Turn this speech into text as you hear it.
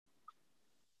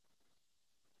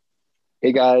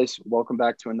Hey guys, welcome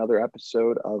back to another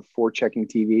episode of For Checking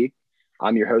TV.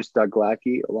 I'm your host, Doug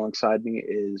Glackey. Alongside me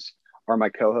are my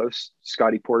co-hosts,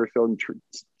 Scotty Porterfield and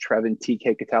Trevin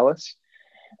TK Catellis.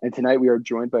 And tonight we are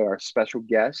joined by our special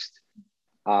guest,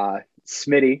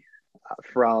 Smitty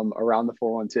from Around the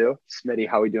 412. Smitty,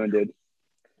 how we doing, dude?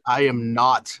 I am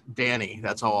not Danny.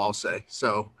 That's all I'll say.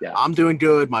 So Yeah, I'm doing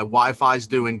good. My Wi-Fi's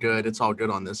doing good. It's all good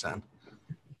on this end.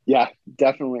 yeah,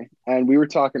 definitely. And we were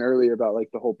talking earlier about like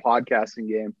the whole podcasting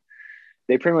game.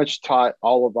 They pretty much taught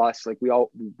all of us, like we all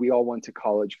went to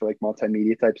college for like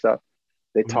multimedia type stuff.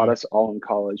 They taught Mm-hmm. us all in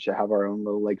college to have our own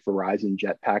little like Verizon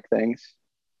jetpack things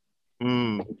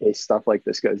in case stuff like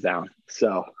this goes down.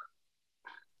 So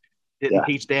Didn't yeah,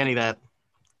 teach Danny that.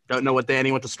 Don't know what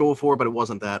Danny went to school for, but it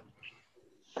wasn't that.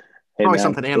 hey Probably man,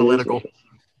 something it is what analytical. it is.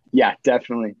 Yeah,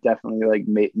 definitely like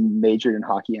majored in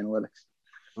hockey analytics.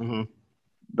 Mm-hmm.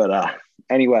 But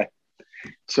anyway,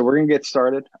 so we're gonna get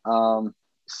started.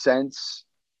 Since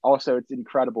also it's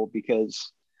incredible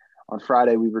because on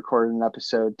Friday we recorded an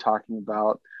episode talking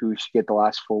about who should get the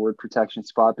last forward protection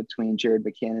spot between Jared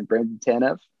McCann and Brandon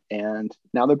Tanev, and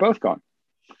now they're both gone.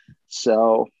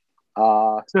 So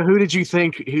So who did you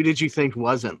think? Who did you think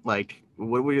wasn't like?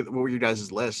 What were your guys'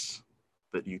 lists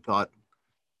that you thought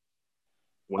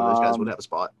one of those guys would um have a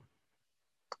spot?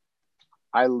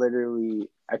 I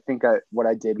think what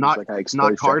I did was Not like I not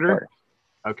exposed Jeff Carter. Carter.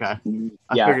 Okay,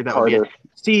 I Yeah, figured that would be it. Carter.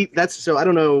 See, that's so. I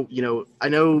don't know. I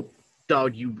know,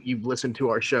 Doug. You've listened to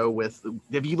our show with.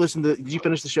 Have you listened to? Did you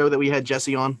finish the show that we had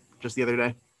Jesse on just the other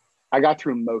day? I got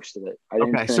through most of it. I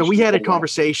didn't Okay, so finish we the had a whole way.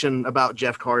 conversation about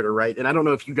Jeff Carter, right? And I don't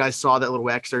know if you guys saw that little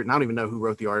excerpt, and I don't even know who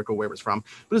wrote the article, where it was from,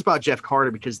 but it's about Jeff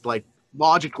Carter because, like,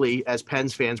 logically, as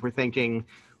Pens fans, we're thinking,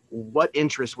 what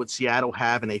interest would Seattle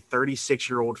have in a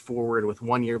 36-year-old forward with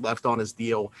 1 year left on his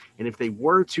deal? And if they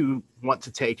were to want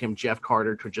to take him, Jeff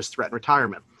Carter could just threaten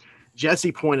retirement.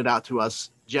 Jesse pointed out to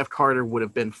us Jeff Carter would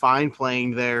have been fine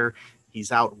playing there.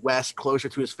 He's out west, closer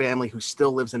to his family, who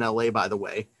still lives in LA, by the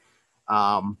way.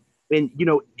 Um, and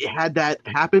had that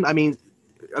happened, I mean,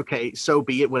 okay, so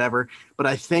be it, whatever. But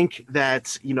I think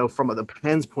that, from the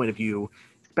Pens point of view,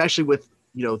 especially with,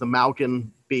 the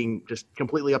Malkin being just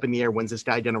completely up in the air, when's this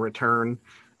guy going to return?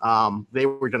 They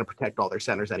were going to protect all their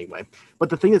centers anyway. But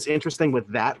the thing that's interesting with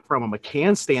that from a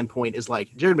McCann standpoint is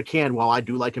like Jared McCann, while I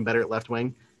do like him better at left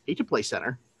wing, he could play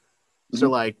center. So,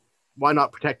 Mhm. like, why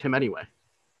not protect him anyway?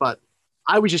 But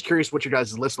I was just curious what your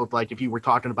guys' list looked like if you were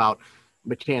talking about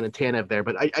McCann and Tanev there.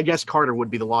 But I guess Carter would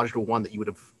be the logical one that you would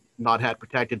have not had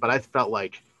protected. But I felt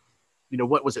like,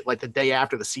 what was it, like the day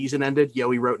after the season ended?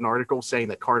 Yoey wrote an article saying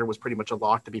that Carter was pretty much a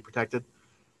lock to be protected.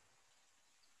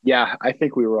 Yeah, I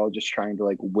think we were all just trying to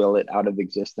like will it out of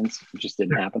existence. It just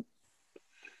didn't happen.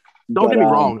 Don't But get me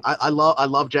wrong. I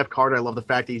love Jeff Carter. I love the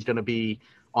fact that he's going to be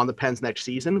on the Pens next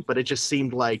season. But it just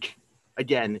seemed like,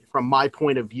 again, from my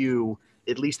point of view,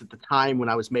 at least at the time when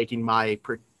I was making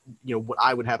what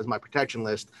I would have as my protection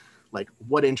list, like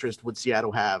what interest would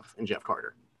Seattle have in Jeff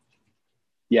Carter?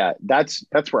 yeah, that's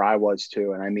where I was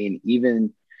too. And I mean,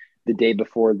 even the day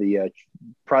before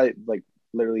probably like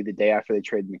literally the day after they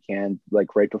traded McCann,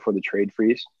 like right before the trade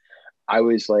freeze, I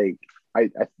was like, I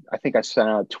think I sent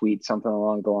out a tweet something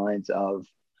along the lines of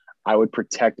I would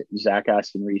protect Zach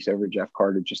Aston Reese over Jeff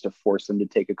Carter just to force them to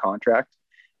take a contract.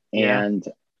 Yeah. And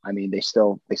I mean, they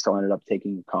still ended up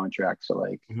taking a contract, so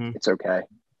like Mm-hmm. it's okay.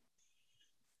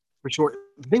 For sure.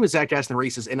 The thing with Zach Aston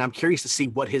Reese is, and I'm curious to see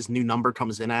what his new number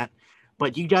comes in at,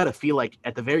 but you got to feel like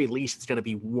at the very least it's going to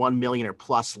be 1 million or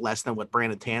plus less than what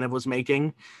Brandon Tanev was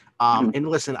making. Mhm. And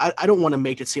listen, I don't want to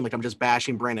make it seem like I'm just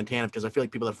bashing Brandon Tanev because I feel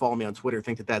like people that follow me on Twitter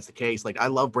think that that's the case. Like I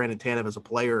love Brandon Tanev as a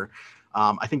player.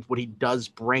 I think what he does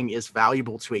bring is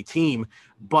valuable to a team,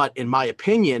 but in my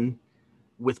opinion,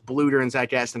 with Bluter and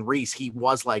Zach Aston Reese, he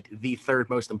was like the third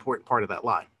most important part of that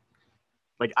line.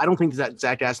 Like, I don't think that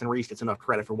Zach Aston Reese gets enough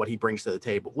credit for what he brings to the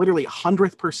table. Literally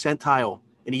 100th percentile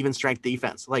in even strength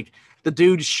defense. Like, the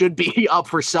dude should be up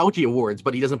for Selke awards,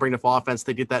 but he doesn't bring enough offense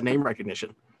to get that name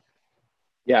recognition.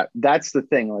 Yeah, that's the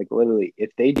thing. Like literally,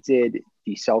 if they did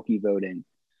the Selkie voting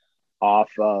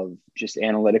off of just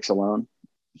analytics alone,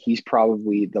 he's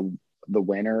probably the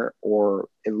winner or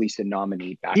at least a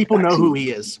nominee back to People back know who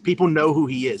seasons. he is. People know who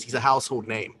he is. He's a household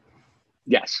name.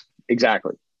 Yes,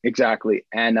 exactly.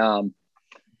 And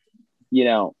you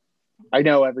know, I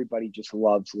know everybody just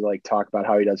loves to like talk about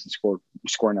how he doesn't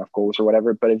score enough goals or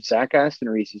whatever. But if Zach Aston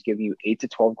Reese is giving you 8 to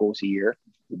 12 goals a year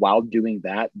while doing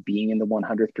that, being in the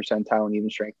 100th percentile in even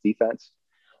strength defense,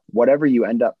 whatever you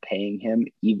end up paying him,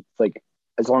 like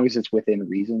as long as it's within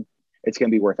reason, it's going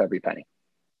to be worth every penny.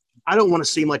 I don't want to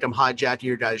seem like I'm hijacking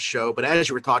your guys' show, but as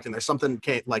you were talking, there's something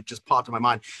like just popped in my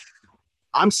mind.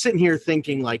 I'm sitting here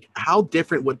thinking, like, how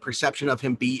different would perception of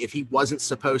him be if he wasn't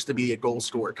supposed to be a goal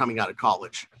scorer coming out of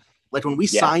college? Like when we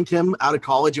Yeah. signed him out of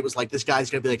college, it was like this guy's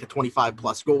going to be like a 25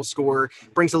 plus goal scorer,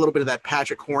 brings a little bit of that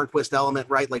Patrick Hornquist element,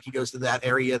 right? Like he goes to that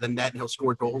area of the net and he'll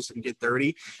score goals and get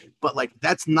 30. But like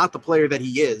that's not the player that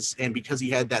he is. And because he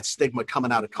had that stigma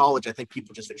coming out of college, I think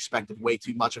people just expected way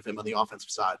too much of him on the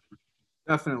offensive side.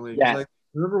 Definitely, because Yeah.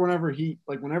 I remember whenever they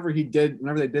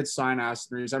did sign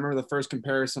Aston Reeves, I remember the first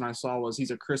comparison I saw was he's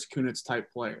a Chris Kunitz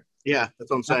type player. Yeah, that's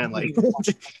what I'm saying. Like,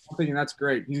 I'm thinking that's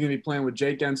great. He's going to be playing with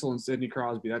Jake Gensel and Sidney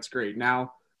Crosby. That's great.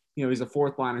 Now, he's a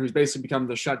fourth liner who's basically become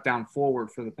the shutdown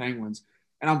forward for the Penguins.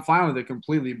 And I'm fine with it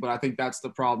completely, but I think that's the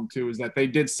problem too, is that they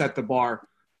did set the bar,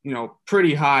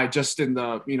 pretty high just in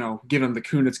the, given the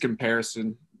Kunitz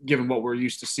comparison, given what we were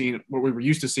used to seeing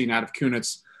out of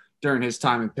Kunitz during his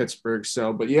time in Pittsburgh.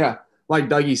 So, but yeah, like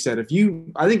Dougie said, if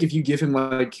you give him,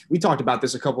 like, we talked about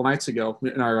this a couple nights ago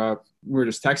in our, we were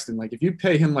just texting, like if you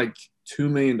pay him like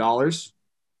 $2 million,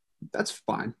 that's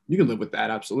fine. You can live with that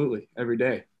absolutely every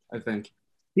day, I think.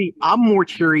 See, I'm more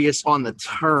curious on the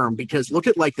term because look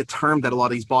at like the term that a lot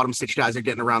of these bottom six guys are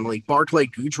getting around the league. Barclay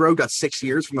Goodrow got 6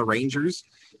 years from the Rangers.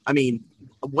 I mean,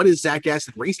 what is Zach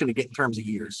Aston Reese going to get in terms of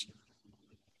years?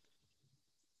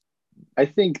 I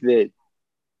think that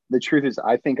the truth is,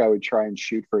 I think I would try and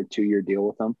shoot for a 2-year deal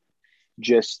with him,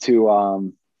 just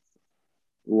to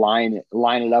line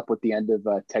it up with the end of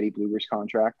Teddy Blueger's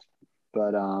contract.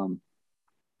 But I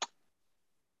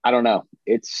don't know.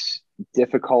 It's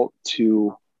difficult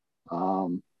to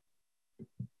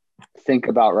think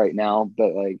about right now,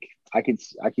 but like I could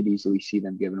easily see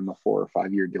them giving him a 4 or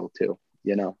 5 year deal too.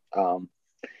 It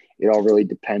all really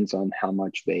depends on how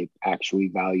much they actually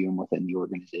value him within the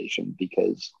organization,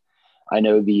 because I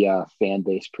know the fan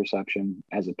base perception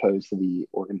as opposed to the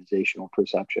organizational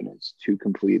perception is two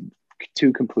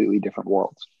completely different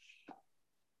worlds.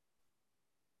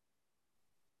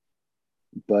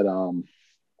 But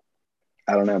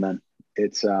I don't know, man.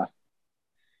 It's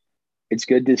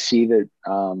good to see that.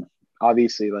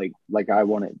 Obviously, like I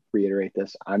want to reiterate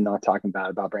this. I'm not talking bad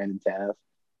about Brandon Tanev,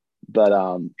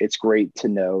 but it's great to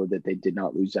know that they did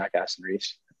not lose Zach Aston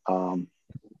Reese.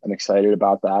 I'm excited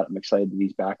about that. I'm excited that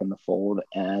he's back in the fold,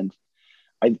 and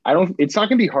I don't. It's not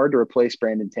going to be hard to replace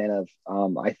Brandon Tanev.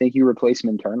 I think you replace him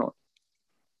internally.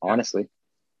 Honestly,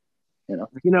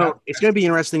 it's going to be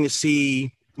interesting to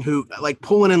see who, like,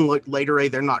 pulling in later.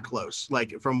 They're not close.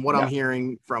 Like from what I'm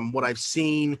hearing, from what I've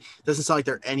seen, doesn't sound like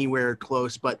they're anywhere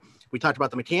close. But we talked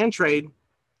about the McCann trade.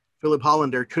 Philip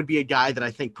Hollander could be a guy that I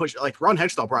think pushed. Like Ron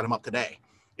Hextall brought him up today,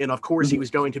 and of course he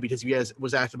was going to, because he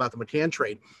was asked about the McCann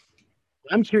trade.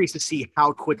 I'm curious to see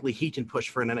how quickly he can push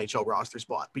for an NHL roster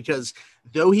spot, because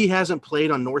though he hasn't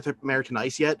played on North American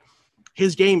ice yet,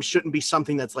 his game shouldn't be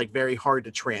something that's like very hard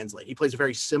to translate. He plays a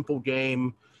very simple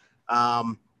game. I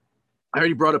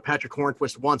already brought up Patrick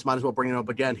Hornquist once, might as well bring it up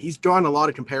again. He's drawn a lot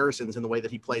of comparisons in the way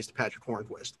that he plays to Patrick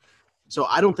Hornquist. So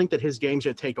I don't think that his game's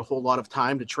going to take a whole lot of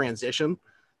time to transition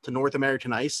to North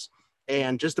American ice.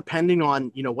 And just depending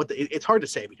on, it's hard to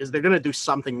say, because they're going to do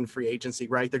something in free agency,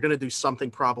 right? They're going to do something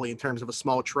probably in terms of a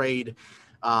small trade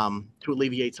to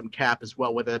alleviate some cap as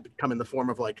well, whether it come in the form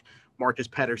of like Marcus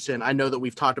Pettersson. I know that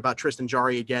we've talked about Tristan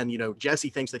Jarry again. Jesse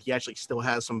thinks that he actually still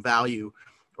has some value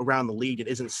around the league. It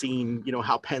isn't seen,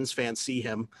 how Pens fans see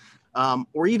him.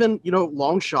 Or even,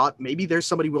 long shot, maybe there's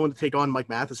somebody willing to take on Mike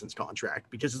Matheson's contract,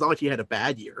 because it's not like he had a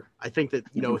bad year. I think that,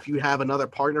 if you have another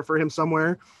partner for him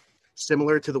somewhere,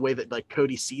 similar to the way that like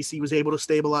Cody Ceci was able to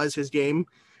stabilize his game,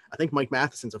 I think Mike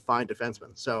Matheson's a fine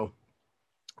defenseman. So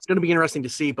it's going to be interesting to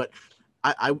see, but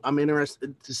I'm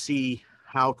interested to see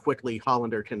how quickly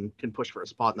Hollander can push for a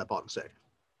spot in that bottom six.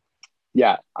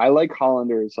 Yeah, I like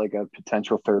Hollander as like a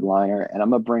potential third liner, and I'm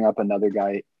gonna bring up another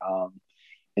guy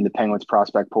in the Penguins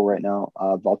prospect pool right now,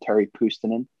 Valtteri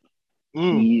Puustinen.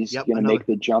 He's going to make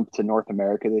the jump to North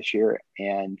America this year,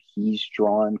 and he's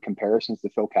drawn comparisons to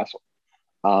Phil Kessel.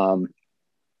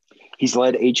 He's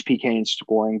led HPK in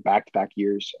scoring back-to-back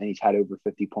years, and he's had over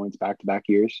 50 points back-to-back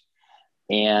years.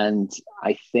 And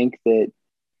I think that,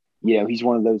 he's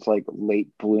one of those like late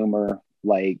bloomer,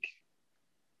 like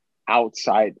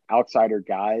outsider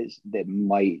guys that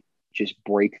might just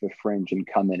break the fringe and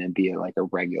come in and be like a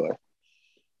regular.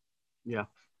 Yeah.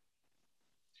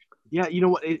 Yeah, you know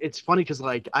what? It's funny because,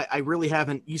 like, I really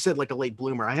haven't – you said, like, a late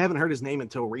bloomer. I haven't heard his name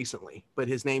until recently, but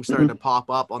his name started to pop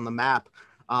up on the map.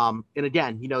 And,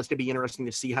 again, it's going to be interesting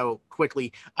to see how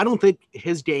quickly – I don't think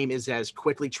his game is as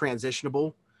quickly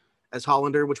transitionable as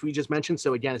Hollander, which we just mentioned.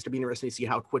 So, again, it's going to be interesting to see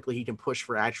how quickly he can push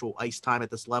for actual ice time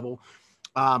at this level.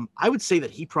 I would say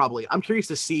that he probably – I'm curious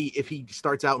to see if he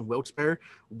starts out in Wilkes-Barre,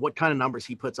 what kind of numbers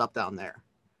he puts up down there.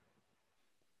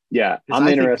 Yeah, Because I'm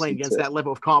I think playing interested against to. that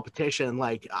level of competition,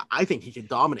 like I think he could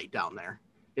dominate down there.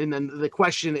 And then the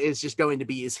question is just going to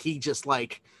be, is he just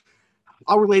like,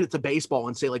 I'll relate it to baseball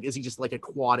and say, like, is he just like a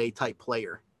quad A type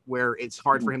player where it's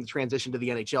hard for him to transition to the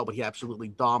NHL, but he absolutely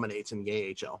dominates in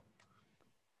the AHL?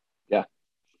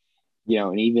 Yeah,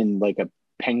 and even like a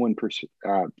Penguin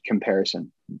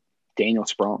comparison, Daniel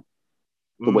Sprong,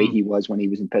 the way he was when he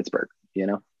was in Pittsburgh.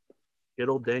 Good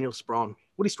old Daniel Sprong.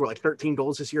 What did he score, like 13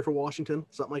 goals this year for Washington?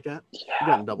 Something like that? He got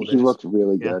Yeah, in double he digits. looked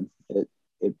really Yeah. good.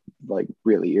 It like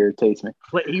really irritates me.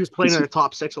 He was playing in the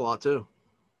top six a lot too.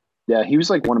 Yeah, he was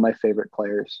like one of my favorite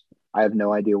players. I have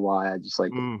no idea why. I just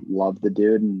like love the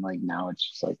dude, and like now it's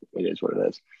just like it is what it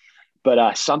is.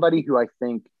 But somebody who I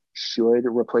think should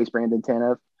replace Brandon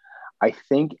Tanev, I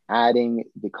think adding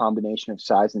the combination of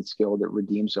size and skill that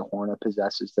Redeems Zahorna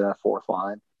possesses to that fourth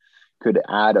line could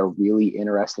add a really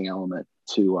interesting element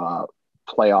to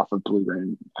play off of Blueger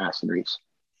and Aston Reese.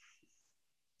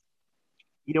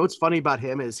 What's funny about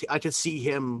him is I could see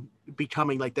him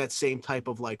becoming like that same type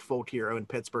of like folk hero in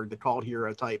Pittsburgh, the called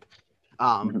hero type.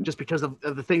 Just because of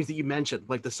the things that you mentioned,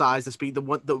 like the size, the speed, the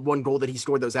one goal that he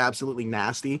scored that was absolutely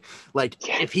nasty. Like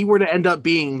if he were to end up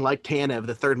being like Tanev,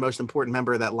 the third most important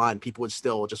member of that line, people would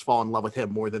still just fall in love with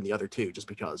him more than the other two, just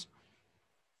because.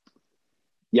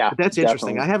 Yeah, but that's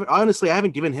definitely. interesting. I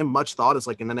haven't given him much thought as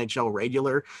like an NHL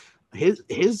regular.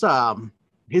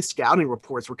 His scouting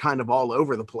reports were kind of all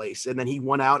over the place, and then he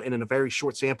went out and in a very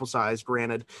short sample size,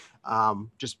 granted,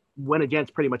 just went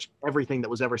against pretty much everything that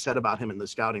was ever said about him in the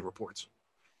scouting reports.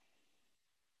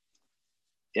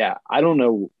 Yeah, I don't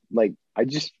know. Like, I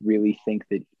just really think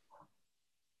that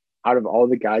out of all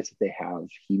the guys that they have,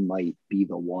 he might be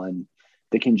the one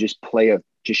that can just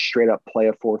straight up play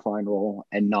a fourth line role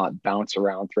and not bounce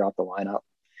around throughout the lineup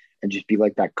and just be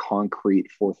like that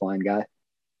concrete fourth line guy.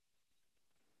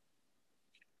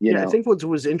 I think what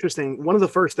was interesting, one of the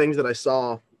first things that I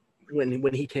saw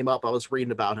when he came up, I was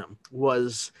reading about him,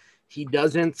 was he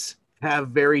doesn't have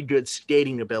very good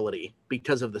skating ability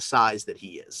because of the size that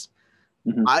he is.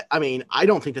 Mm-hmm. I mean, I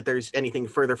don't think that there's anything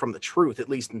further from the truth, at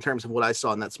least in terms of what I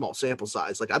saw in that small sample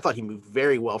size. Like I thought he moved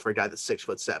very well for a guy that's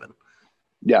 6'7".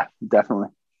 Yeah, definitely.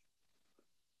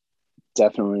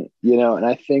 Definitely. And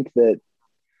I think that,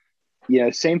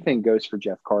 same thing goes for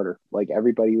Jeff Carter. Like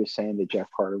everybody was saying that Jeff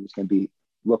Carter was going to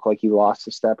look like he lost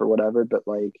a step or whatever, but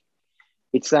like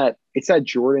it's that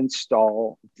Jordan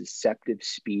Staal deceptive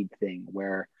speed thing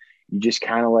where you just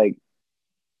kind of like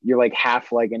you're like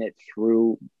half legging it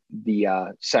through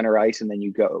the center ice and then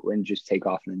you go and just take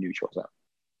off in the neutral zone.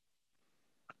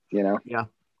 Yeah.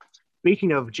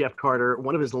 Speaking of Jeff Carter,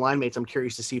 one of his line mates, I'm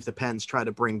curious to see if the Pens try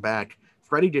to bring back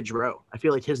Freddie Gaudreau. I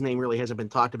feel like his name really hasn't been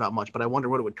talked about much, but I wonder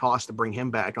what it would cost to bring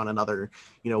him back on another,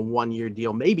 1-year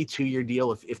deal, maybe 2-year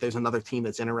deal if there's another team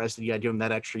that's interested. Yeah, give him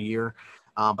that extra year.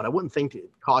 But I wouldn't think it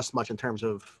costs much in terms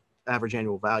of average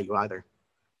annual value either.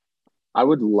 I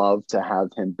would love to have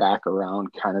him back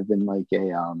around kind of in like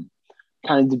a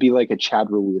kind of to be like a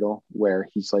Chad Ruedel where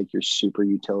he's like your super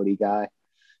utility guy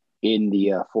in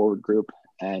the forward group.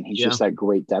 And he's just that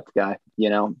great depth guy,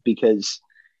 because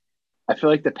I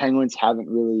feel like the Penguins haven't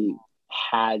really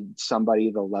had somebody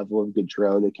the level of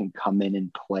Gaudreau that can come in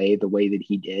and play the way that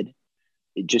he did.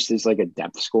 It just is like a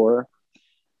depth scorer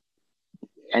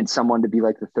and someone to be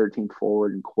like the 13th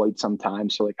forward in quite some time.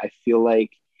 So like, I feel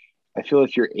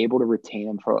if you're able to retain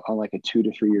him on like a 2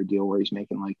 to 3 year deal where he's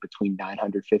making like between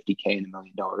 $950K and $1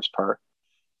 million per,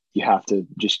 you have to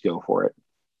just go for it.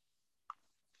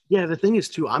 Yeah, the thing is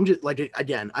too, I'm just like,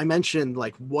 again, I mentioned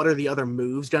like what are the other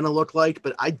moves going to look like,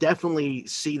 but I definitely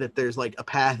see that there's like a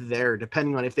path there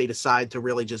depending on if they decide to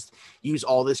really just use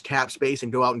all this cap space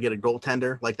and go out and get a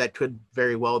goaltender. Like that could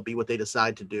very well be what they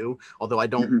decide to do. Although I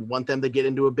don't want them to get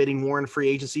into a bidding war in free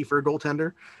agency for a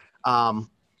goaltender.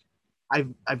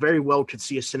 I very well could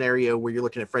see a scenario where you're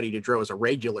looking at Freddie Gaudreau as a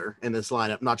regular in this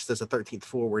lineup, not just as a 13th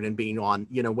forward and being on,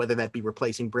 whether that be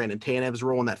replacing Brandon Tanev's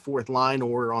role on that fourth line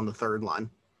or on the third line.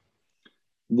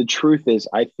 The truth is,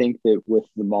 I think that with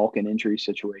the Malkin injury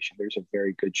situation, there's a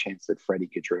very good chance that Freddie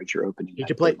Gaudreau is your opening. He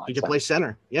could play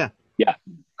center. Yeah. Yeah.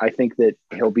 I think that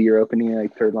he'll be your opening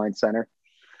like third line center,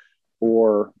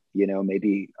 or,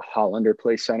 maybe Hollander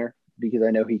plays center because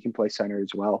I know he can play center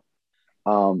as well.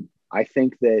 I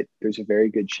think that there's a very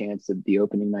good chance that the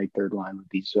opening night third line would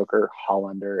be Zucker,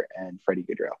 Hollander, and Freddie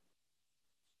Gaudreau.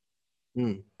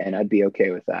 And I'd be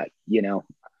okay with that,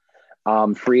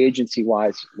 free agency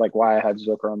wise, like why I have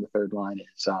Zucker on the third line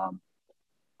is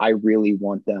I really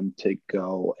want them to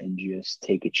go and just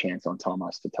take a chance on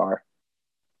Tomas Tatar.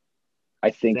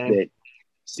 I think that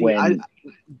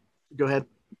go ahead.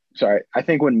 Sorry, I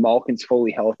think when Malkin's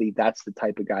fully healthy, that's the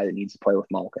type of guy that needs to play with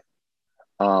Malkin.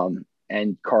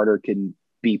 And Carter can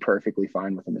be perfectly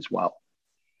fine with him as well.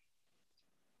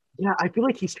 Yeah, I feel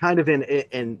like he's kind of in,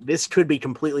 and this could be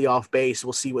completely off base.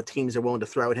 We'll see what teams are willing to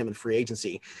throw at him in free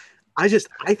agency. I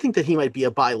think that he might be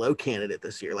a buy low candidate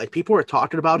this year. Like people are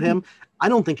talking about him. I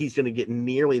don't think he's going to get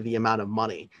nearly the amount of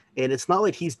money. And it's not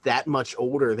like he's that much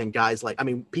older than guys like, I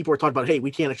mean, people are talking about, hey,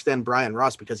 we can't extend Brian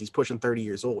Ross because he's pushing 30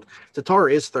 years old. Tatar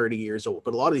is 30 years old,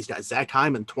 but a lot of these guys, Zach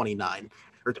Hyman, 29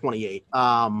 or 28.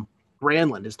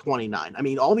 Granlund is 29. I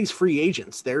mean, all these free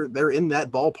agents, they're in that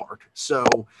ballpark. So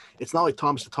it's not like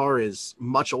Thomas Tatar is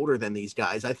much older than these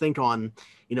guys. I think on,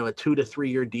 a 2 to 3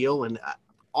 year deal. And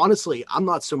honestly, I'm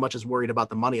not so much as worried about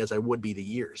the money as I would be the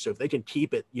years. So if they can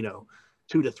keep it,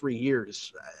 2 to 3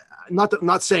 years,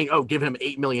 not saying, oh, give him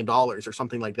 $8 million or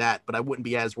something like that, but I wouldn't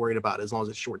be as worried about it as long as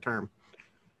it's short term.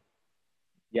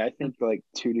 Yeah, I think like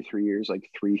 2 to 3 years, like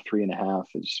 3.5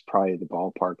 is probably the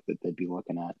ballpark that they'd be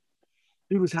looking at.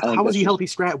 Dude, how was he healthy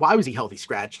scratched? Why was he healthy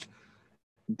scratched?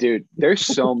 Dude, there's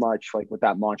so much like with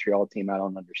that Montreal team I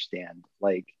don't understand.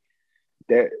 Like,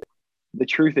 the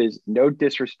truth is, no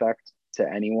disrespect to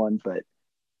anyone, but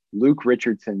Luke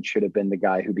Richardson should have been the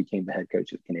guy who became the head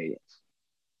coach of the Canadiens.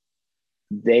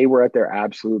 They were at their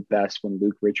absolute best when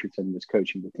Luke Richardson was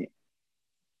coaching the team.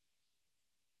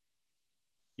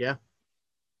 Yeah.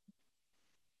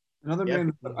 Another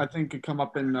name that I think could come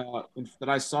up in that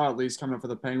I saw at least coming up for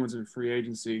the Penguins in free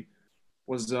agency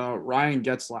was Ryan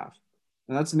Getzlaf.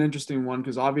 And that's an interesting one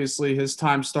because obviously his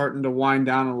time's starting to wind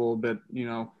down a little bit,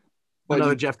 But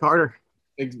another Jeff Carter.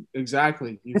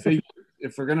 Exactly. You figure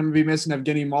if we're going to be missing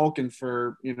Evgeny Malkin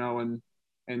for, an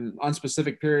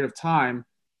unspecific period of time,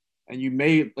 and you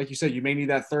may, like you said, you may need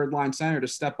that third line center to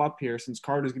step up here since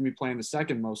Carter's going to be playing the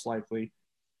second most likely.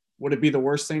 Would it be the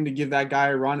worst thing to give that guy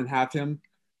a run and have him,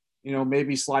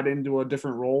 maybe slide into a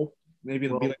different role? Maybe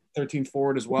it'll be like 13th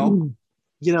forward as well.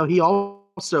 He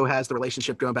also has the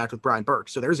relationship going back with Brian Burke.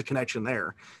 So there's a connection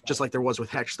there, just like there was with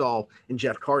Hextall and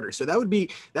Jeff Carter. So that'd be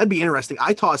interesting.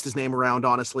 I tossed his name around,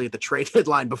 honestly, at the trade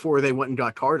deadline before they went and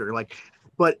got Carter.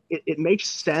 But it makes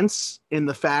sense in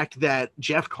the fact that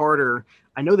Jeff Carter,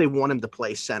 I know they want him to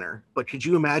play center, but could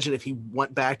you imagine if he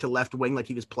went back to left wing like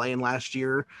he was playing last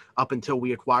year up until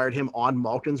we acquired him on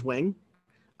Malkin's wing?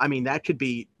 I mean, that could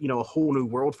be, a whole new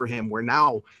world for him where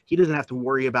now he doesn't have to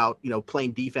worry about,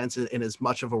 playing defense in as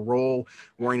much of a role,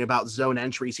 worrying about zone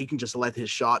entries. He can just let his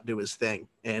shot do his thing.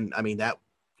 And I mean, that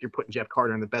you're putting Jeff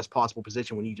Carter in the best possible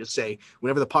position when you just say,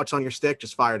 whenever the puck's on your stick,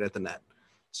 just fire it at the net.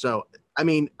 So, I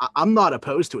mean, I'm not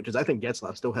opposed to it because I think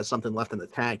Getzlaf still has something left in the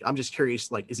tank. I'm just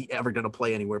curious, is he ever going to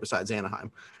play anywhere besides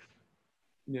Anaheim?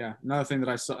 Yeah.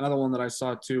 Another one that I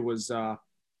saw too was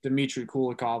Dmitry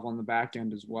Kulikov on the back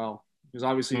end as well. Because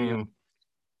obviously,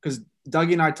 because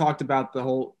Dougie and I talked about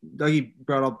Dougie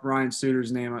brought up Ryan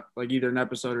Suter's name like either an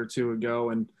episode or two ago.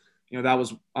 And, I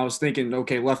was thinking,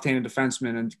 okay, left-handed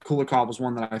defenseman, and Kulikov was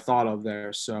one that I thought of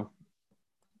there. So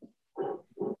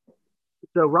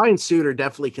Ryan Suter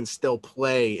definitely can still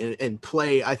play and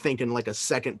play, I think, in like a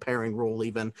second pairing role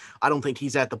even. I don't think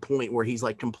he's at the point where he's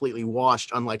like completely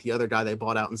washed, unlike the other guy they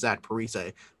bought out in Zach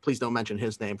Parise. Please don't mention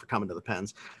his name for coming to the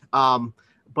Pens.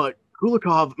 But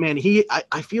Kulikov, man,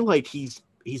 I feel like he's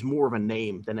more of a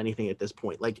name than anything at this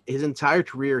point. Like his entire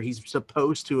career, he's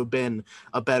supposed to have been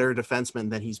a better defenseman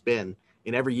than he's been.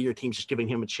 And every year, teams just giving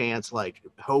him a chance, like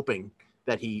hoping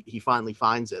that he finally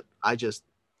finds it.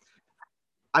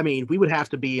 I mean, we would have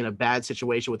to be in a bad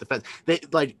situation with the Feds.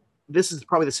 This is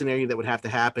probably the scenario that would have to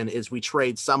happen is we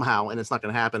trade somehow, and it's not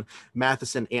going to happen,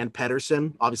 Matheson and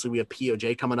Pedersen. Obviously, we have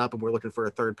POJ coming up, and we're looking for a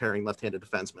third pairing left-handed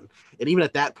defenseman. And even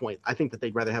at that point, I think that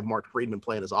they'd rather have Mark Friedman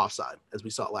playing as offside, as we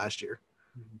saw last year.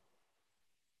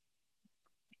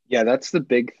 Yeah, that's the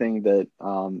big thing that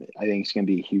I think is going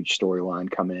to be a huge storyline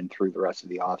coming in through the rest of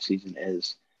the offseason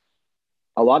is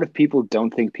a lot of people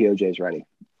don't think POJ is ready.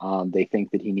 They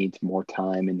think that he needs more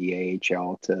time in the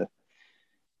AHL to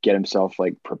get himself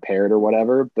prepared or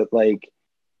whatever. But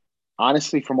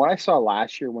honestly, from what I saw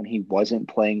last year when he wasn't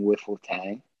playing with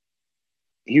Letang,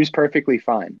 he was perfectly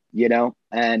fine,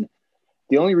 And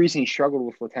the only reason he struggled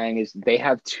with Letang is they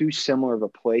have too similar of a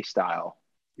play style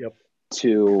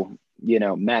to,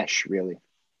 mesh really.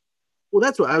 Well,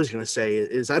 that's what I was going to say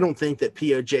is I don't think that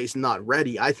POJ's not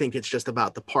ready. I think it's just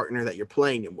about the partner that you're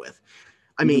playing him with.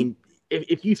 I mean,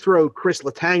 if you throw Chris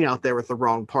Letang out there with the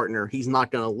wrong partner, he's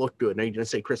not going to look good. Now you're going to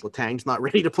say Chris Letang's not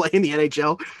ready to play in the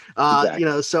NHL.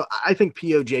 Exactly. So I think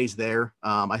POJ's there.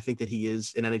 I think that he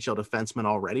is an NHL defenseman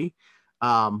already.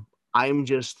 I'm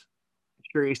just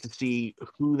curious to see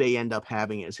who they end up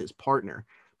having as his partner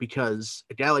because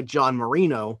a guy like John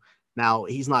Marino, Now,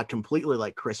 he's not completely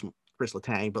like Chris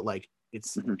Letang, but like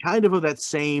it's Mhm. kind of that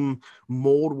same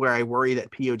mold where I worry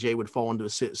that POJ would fall into a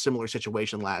similar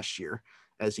situation last year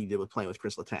as he did with playing with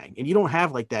Chris Letang. And you don't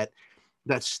have like that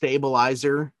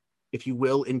stabilizer, if you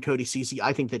will, in Cody Cece.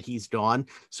 I think that he's gone.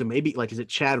 So maybe like, is it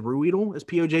Chad Ruedel as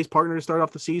POJ's partner to start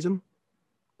off the season?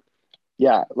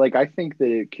 Yeah, like I think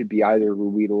that it could be either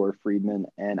Ruedel or Friedman,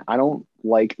 and I don't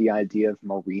like the idea of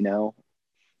Marino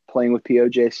playing with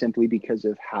POJ simply because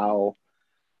of how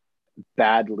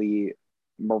badly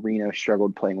Marino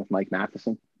struggled playing with Mike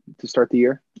Matheson to start the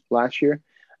year last year.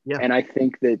 Yeah. And I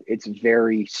think that it's a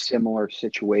very similar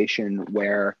situation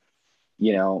where,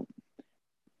 you know,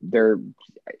 they're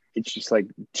it's just like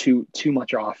too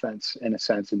much offense in a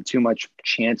sense and too much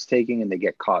chance taking, and they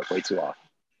get caught way too often.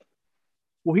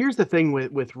 Well, here's the thing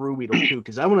with Ruedel too,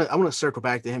 because I want to circle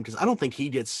back to him because I don't think he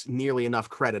gets nearly enough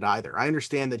credit either. I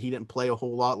understand that he didn't play a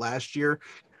whole lot last year.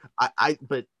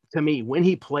 But to me, when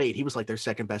he played, he was like their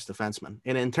second best defenseman.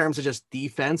 And in terms of just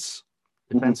defense,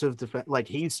 like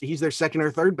he's their second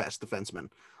or third best defenseman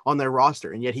on their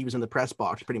roster, and yet he was in the press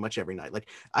box pretty much every night. Like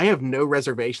I have no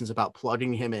reservations about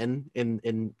plugging him in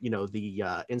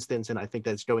the instance, and I think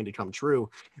that's going to come true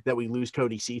that we lose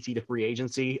Cody Cece to free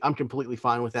agency. I'm completely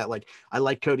fine with that. Like I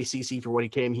like Cody Cece for what he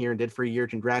came here and did for a year.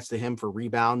 Congrats to him for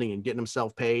rebounding and getting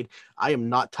himself paid. I am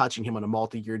not touching him on a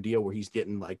multi-year deal where he's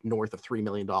getting like north of $3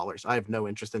 million. I have no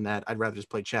interest in that. I'd rather just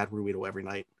play Chad Ruedel every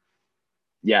night.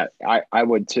 Yeah, I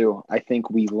would too. I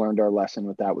think we learned our lesson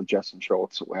with that with Justin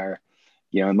Schultz, where,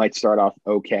 it might start off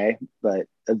okay, but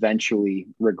eventually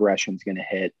regression's going to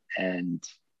hit and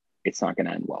it's not going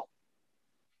to end well.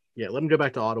 Yeah, let him go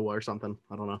back to Ottawa or something.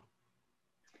 I don't know.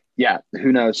 Yeah,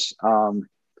 who knows?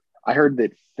 I heard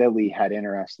that Philly had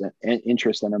interest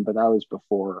in him, but that was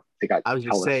before they got I was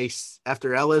just Ellis. say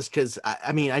after Ellis, because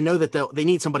I mean, I know that they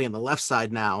need somebody on the left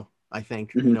side now. I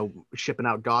think, shipping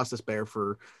out Gostisbehere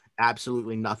for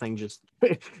absolutely nothing, just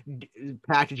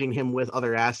packaging him with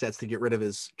other assets to get rid of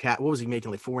his cat. What was he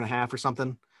making, like 4.5 or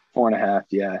something? 4.5,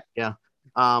 yeah. Yeah.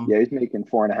 Yeah, he's making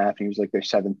 4.5, and he was like their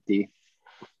seventh D.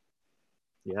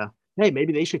 Yeah. Hey,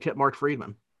 maybe they should keep Mark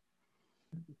Friedman.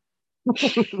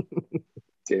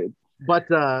 Dude. But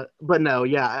no,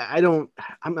 yeah,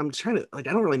 I'm trying to, like,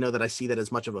 I don't really know that I see that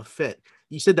as much of a fit.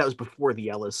 You said that was before the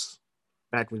Ellis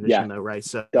acquisition, Yeah, though, right?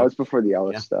 So that was before the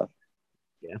Ellis stuff.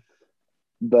 Yeah.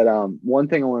 But one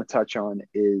thing I want to touch on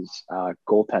is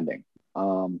goaltending.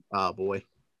 Oh boy.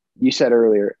 You said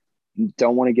earlier,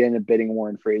 don't want to get in a bidding war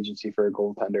in free agency for a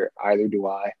goaltender. Either do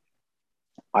I.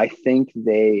 I think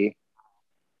they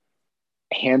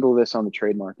handle this on the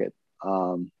trade market.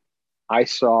 I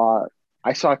saw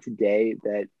today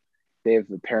that they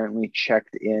have apparently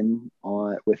checked in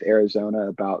on with Arizona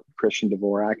about Christian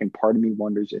Dvorak, and part of me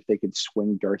wonders if they could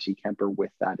swing Darcy Kemper with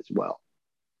that as well.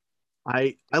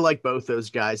 I like both those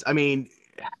guys. I mean,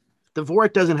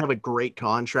 Dvorak doesn't have a great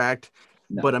contract,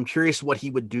 but I'm curious what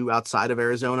he would do outside of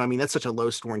Arizona. I mean, that's such a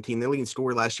low scoring team. Their leading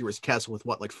scorer last year was Kessel with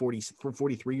what, like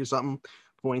 43 or something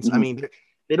points. I mean,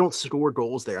 they don't score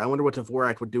goals there. I wonder what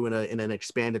Dvorak would do in an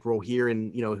expanded role here.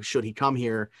 And, should he come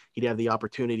here, he'd have the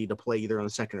opportunity to play either on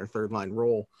the second or third line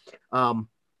role. The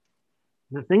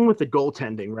thing with the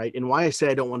goaltending, right, and why I say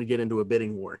I don't want to get into a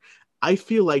bidding war, I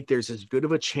feel like there's as good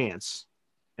of a chance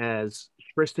as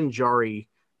Tristan Jarry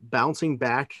bouncing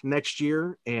back next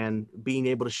year and being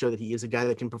able to show that he is a guy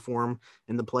that can perform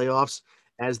in the playoffs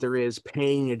as there is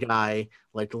paying a guy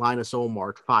like Linus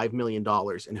Ullmark $5 million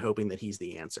and hoping that he's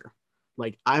the answer.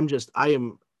 Like I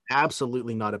am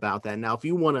absolutely not about that. Now, if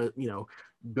you want to,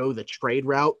 go the trade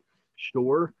route,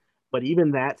 sure. But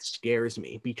even that scares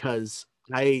me because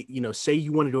say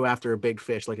you want to go after a big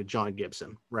fish like a John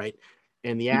Gibson, right?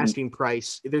 And the asking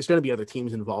price, there's going to be other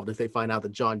teams involved if they find out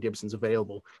that John Gibson's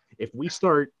available. If we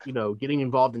start, getting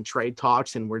involved in trade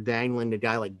talks and we're dangling a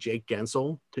guy like Jake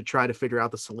Gensel to try to figure out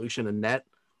the solution in net,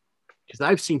 because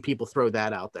I've seen people throw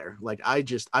that out there. Like,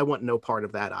 I want no part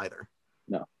of that either.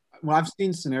 No. Well, I've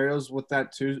seen scenarios with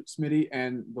that too, Smitty,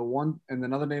 and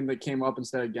another name that came up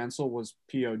instead of Gensel was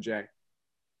POJ.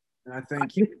 And I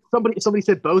think somebody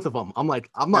said both of them. I'm like,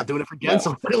 I'm not doing it for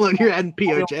Gensel. Look, you're adding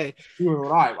POJ.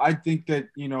 I think that,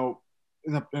 in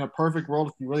a perfect world,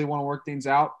 if you really want to work things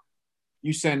out,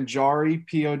 you send Jarry,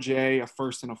 POJ, a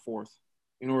first and a fourth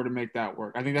in order to make that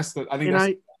work. I think that's the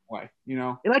way,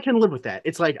 And I can live with that.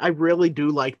 It's like, I really do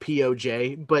like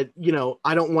POJ, but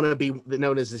I don't want to be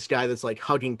known as this guy that's like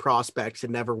hugging prospects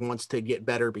and never wants to get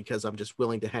better because I'm just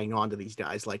willing to hang on to these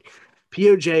guys. Like,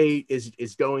 POJ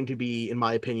is going to be, in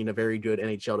my opinion, a very good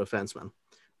NHL defenseman.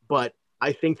 But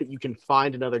I think that you can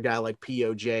find another guy like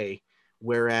POJ,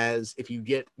 whereas if you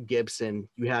get Gibson,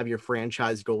 you have your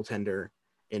franchise goaltender,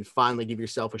 and finally give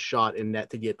yourself a shot in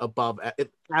net to get above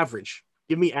average.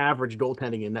 Give me average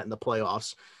goaltending in net in the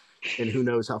playoffs, and who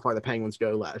knows how far the Penguins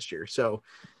go last year. So,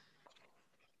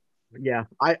 yeah,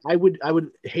 I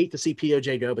would hate to see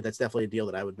POJ go, but that's definitely a deal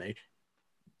that I would make.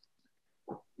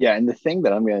 Yeah, and the thing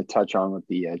that I'm going to touch on with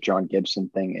the John Gibson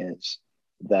thing is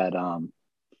that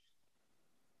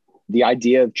the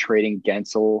idea of trading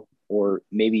Gensel or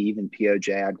maybe even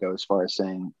POJ, I'd go as far as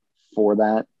saying for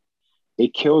that,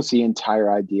 it kills the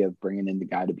entire idea of bringing in the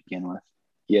guy to begin with,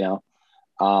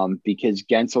 because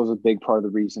Gensel is a big part of the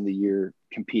reason the year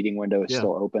competing window is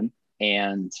still open.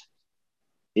 And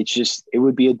it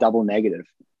would be a double negative.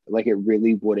 Like, it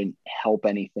really wouldn't help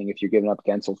anything if you're giving up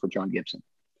Gensel for John Gibson.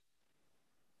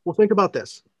 Well, think about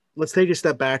this. Let's take a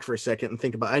step back for a second and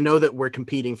think about, I know that we're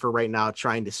competing for right now,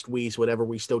 trying to squeeze whatever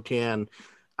we still can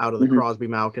out of the Crosby,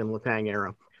 Malkin, Letang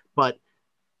era. But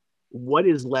what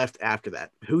is left after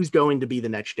that? Who's going to be the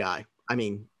next guy? I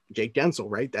mean, Jake Gensel,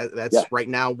 right? That's right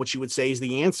now what you would say is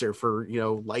the answer for,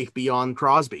 life beyond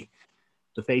Crosby,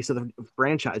 the face of the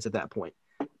franchise at that point.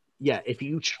 Yeah, if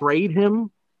you trade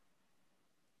him,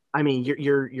 I mean,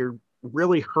 you're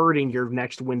really hurting your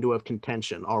next window of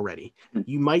contention already.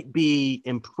 You might be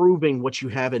improving what you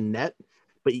have in net,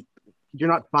 but you're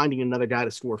not finding another guy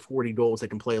to score 40 goals that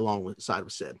can play alongside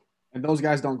with Sid. And those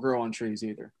guys don't grow on trees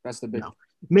either. That's the big. No.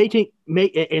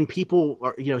 And people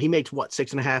are, he makes what,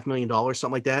 $6.5 million,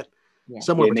 something like that. Yeah.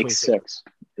 Somewhere between makes six.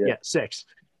 Yeah, six.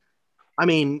 I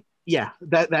mean,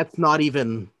 that's not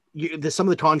even some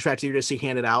of the contracts you're going to see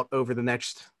handed out over the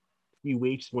next few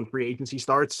weeks when free agency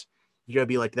starts. You're going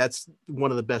to be like, that's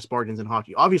one of the best bargains in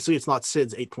hockey. Obviously, it's not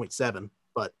Sid's 8.7,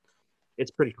 but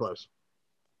it's pretty close.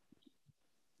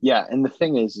 Yeah, and the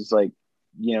thing is like,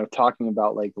 talking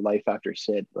about like life after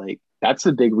Sid, like that's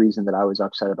the big reason that I was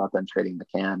upset about them trading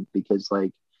McCann, because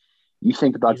like you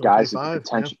think about guys with the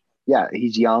potential. Yeah,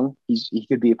 he's young. He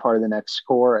could be a part of the next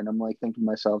score, and I'm like thinking to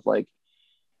myself like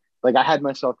I had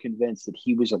myself convinced that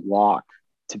he was a lock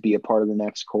to be a part of the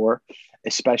next core,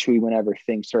 especially whenever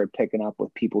things started picking up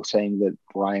with people saying that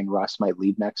Brian Russ might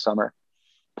leave next summer,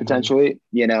 potentially,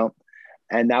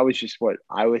 and that was just what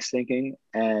I was thinking.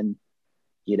 And,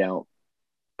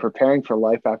 preparing for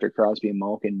life after Crosby and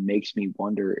Malkin makes me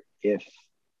wonder if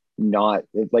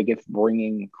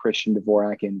bringing Christian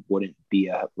Dvorak in wouldn't be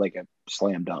a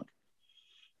slam dunk,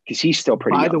 because he's still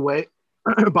pretty young.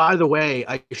 By the way,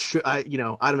 I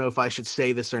don't know if I should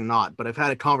say this or not, but I've had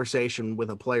a conversation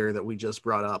with a player that we just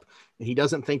brought up, and he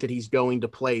doesn't think that he's going to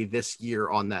play this year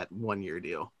on that 1-year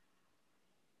deal.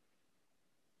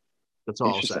 That's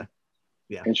all I'll say.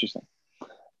 Yeah. Interesting.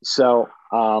 So,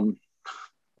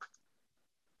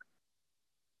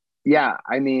 yeah,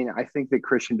 I mean, I think that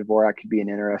Christian Dvorak could be an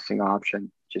interesting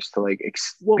option just to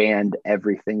expand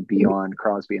everything beyond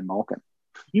Crosby and Malkin.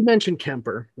 You mentioned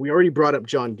Kemper. We already brought up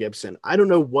John Gibson. I don't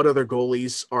know what other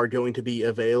goalies are going to be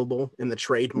available in the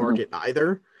trade market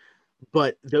either,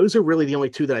 but those are really the only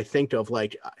two that I think of.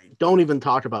 Like, don't even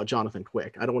talk about Jonathan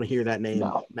Quick. I don't want to hear that name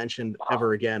mentioned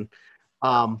ever again.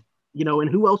 And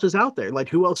who else is out there? Like,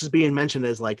 who else is being mentioned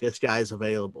as like, this guy is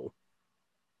available?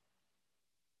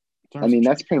 I mean,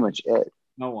 that's pretty much it.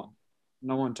 No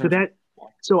one.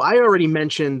 So I already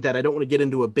mentioned that I don't want to get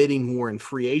into a bidding war in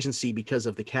free agency because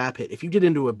of the cap hit. If you get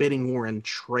into a bidding war in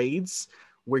trades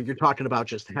where you're talking about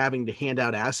just having to hand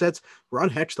out assets, Ron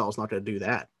Hextall's not going to do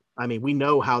that. I mean, we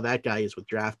know how that guy is with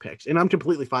draft picks, and I'm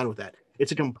completely fine with that.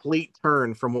 It's a complete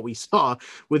turn from what we saw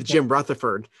with Jim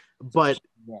Rutherford, but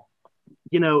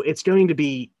it's going to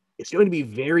be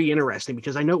very interesting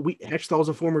because I know Hextall's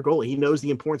a former goalie. He knows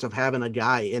the importance of having a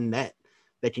guy in net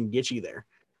that can get you there.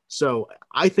 So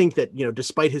I think that,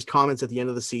 despite his comments at the end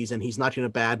of the season, he's not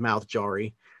going to badmouth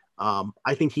Jarry.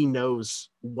 I think he knows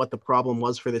what the problem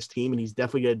was for this team, and he's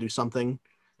definitely going to do something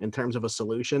in terms of a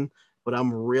solution. But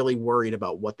I'm really worried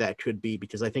about what that could be,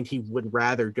 because I think he would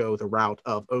rather go the route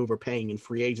of overpaying in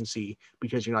free agency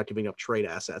because you're not giving up trade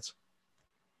assets.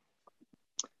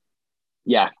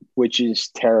 Yeah, which is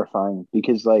terrifying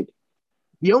because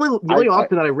the only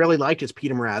option that I really like is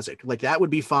Peter Mrazek. Like, that would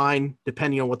be fine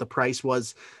depending on what the price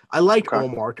was. I like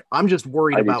Ullmark. I'm just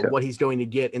worried about what he's going to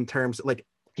get in terms of, like,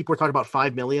 people are talking about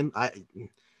 $5 million.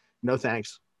 No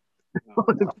thanks.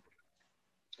 No.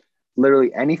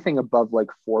 Literally anything above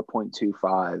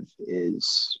 4.25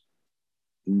 is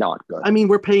not good. I mean,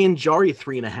 we're paying Jarry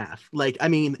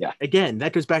 3.5. Again,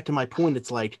 that goes back to my point.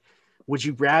 It's like, would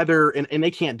you rather, and they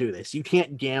can't do this, you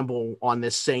can't gamble on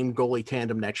this same goalie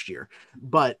tandem next year,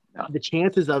 but the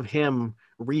chances of him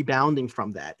rebounding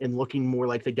from that and looking more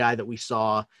like the guy that we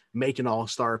saw make an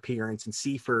all-star appearance and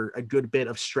see for a good bit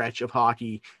of stretch of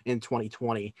hockey in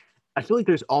 2020, I feel like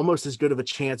there's almost as good of a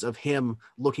chance of him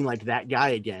looking like that guy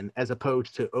again, as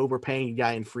opposed to overpaying a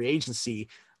guy in free agency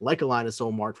like a Linus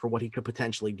Olmark for what he could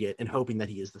potentially get and hoping that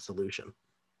he is the solution.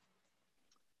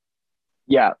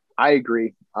 Yeah, I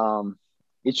agree.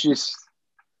 It's just,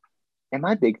 and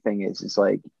my big thing is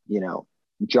like,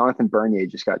 Jonathan Bernier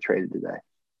just got traded today.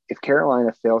 If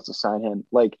Carolina fails to sign him,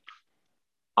 like,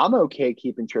 I'm okay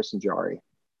keeping Tristan Jarry.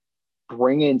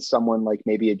 Bring in someone like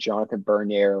maybe a Jonathan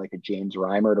Bernier, like a James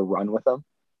Reimer to run with them,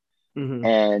 Mm-hmm.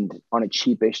 and on a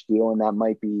cheapish deal, and that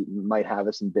might have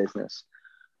us in business.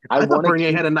 I thought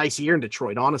Bernier had a nice year in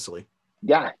Detroit, honestly.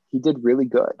 Yeah, he did really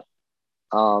good.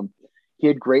 He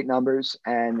had great numbers,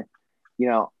 and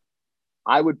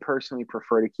I would personally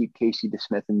prefer to keep Casey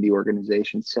DeSmith in the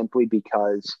organization simply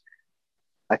because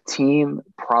a team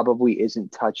probably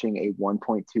isn't touching a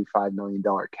 $1.25 million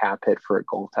cap hit for a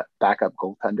backup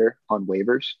goaltender on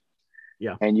waivers.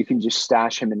 Yeah. And you can just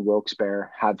stash him in Wilkes-Barre,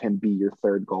 have him be your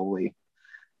third goalie,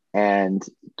 and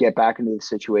get back into the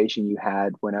situation you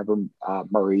had whenever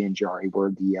Murray and Jarry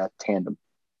were the tandem.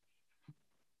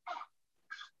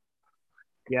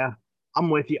 Yeah, I'm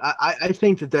with you. I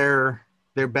think that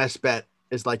their best bet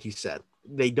is, like you said,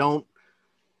 they don't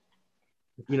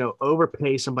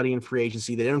overpay somebody in free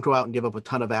agency. They don't go out and give up a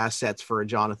ton of assets for a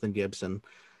Jonathan Gibson.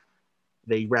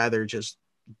 They rather just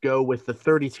go with the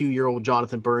 32-year-old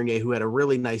Jonathan Bernier, who had a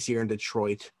really nice year in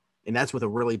Detroit, and that's with a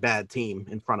really bad team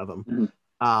in front of him. Mm-hmm.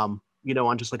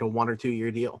 On just like a 1 or 2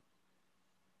 year deal.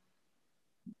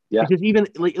 Yeah. Because even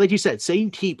like you said, say you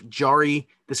keep Jarry,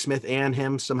 DeSmith, and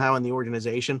him somehow in the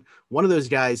organization, one of those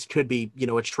guys could be,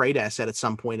 a trade asset at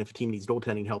some point if a team needs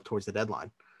goaltending help towards the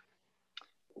deadline.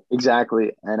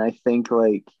 Exactly. And I think,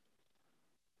 like,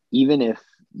 even if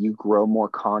you grow more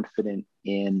confident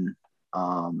in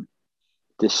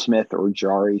DeSmith or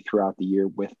Jarry throughout the year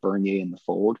with Bernier in the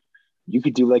fold, you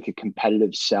could do like a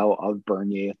competitive sell of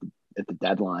Bernier at the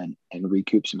deadline and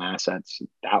recoup some assets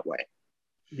that way.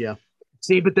 Yeah.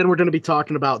 See, but then we're going to be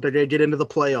talking about they're going to get into the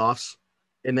playoffs,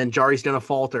 and then Jarry's going to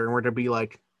falter, and we're going to be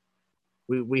like,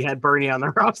 we had Bernier on the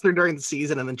roster during the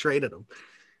season and then traded him.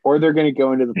 Or they're going to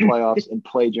go into the playoffs and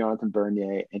play Jonathan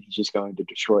Bernier, and he's just going to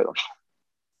destroy them.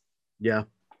 Yeah.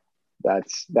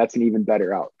 That's an even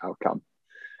better outcome.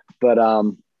 But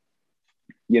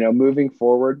moving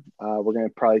forward, we're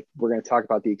gonna talk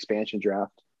about the expansion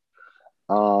draft.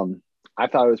 I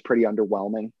thought it was pretty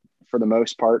underwhelming for the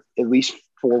most part, at least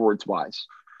forwards wise.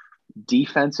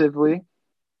 Defensively,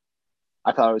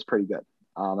 I thought it was pretty good.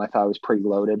 I thought it was pretty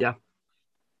loaded. Yeah.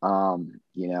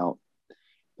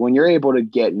 When you're able to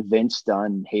get Vince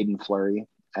Dunn, Hayden Fleury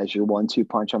as your 1-2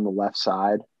 punch on the left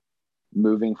side,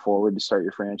 moving forward to start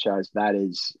your franchise, that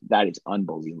is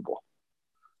unbelievable.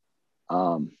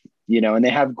 And they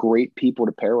have great people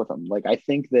to pair with them. Like, I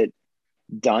think that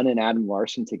Dunn and Adam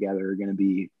Larson together are going to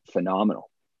be phenomenal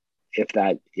if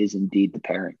that is indeed the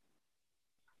pairing.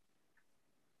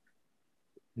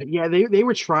 Yeah, they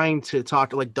were trying to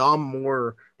talk, like Dom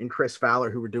Moore and Chris Fowler,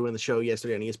 who were doing the show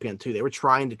yesterday on ESPN 2. They were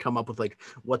trying to come up with like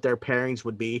what their pairings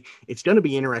would be. It's going to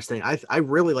be interesting. I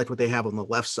really like what they have on the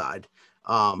left side.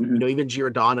 Even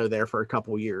Giordano there for a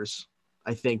couple of years.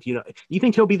 I think, you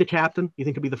think he'll be the captain? You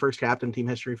think he'll be the first captain in team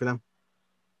history for them?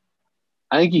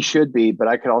 I think he should be, but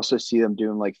I could also see them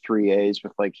doing like 3As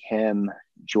with like him,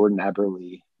 Jordan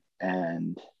Eberle,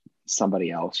 and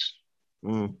somebody else.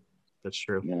 That's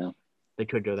true. Yeah. They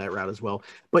could go that route as well.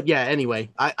 But yeah, anyway,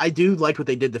 I do like what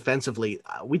they did defensively.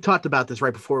 We talked about this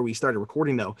right before we started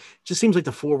recording, though. It just seems like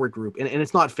the forward group, and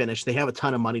it's not finished. They have a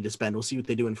ton of money to spend. We'll see what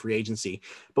they do in free agency.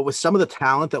 But with some of the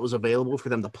talent that was available for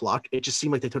them to pluck, it just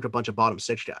seemed like they took a bunch of bottom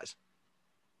six guys.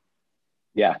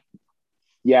 Yeah.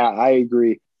 Yeah, I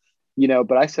agree.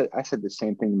 But I said the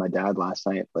same thing to my dad last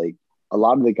night. Like, a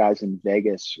lot of the guys in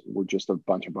Vegas were just a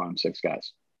bunch of bottom six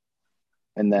guys.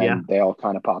 And then they all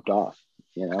kind of popped off,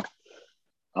 Yeah,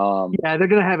 they're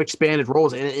going to have expanded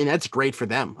roles, and that's great for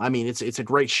them. I mean, it's a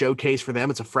great showcase for them.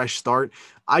 It's a fresh start.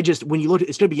 When you look,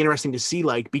 it's going to be interesting to see,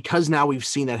 like, because now we've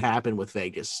seen that happen with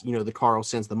Vegas, the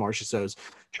Carlsons, the Marchessaults,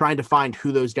 trying to find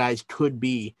who those guys could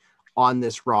be on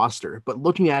this roster. But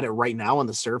looking at it right now on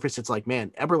the surface, it's like,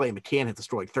 man, Eberle and McCann have to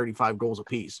score like 35 goals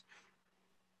apiece.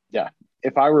 Yeah.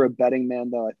 If I were a betting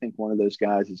man, though, I think one of those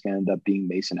guys is going to end up being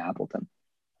Mason Appleton.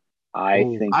 I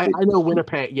know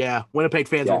Winnipeg. Yeah, Winnipeg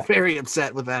fans are very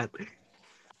upset with that.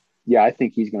 Yeah, I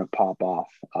think he's going to pop off.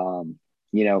 Kind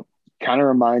of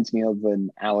reminds me of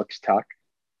an Alex Tuck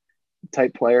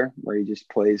type player where he just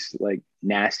plays like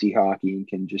nasty hockey and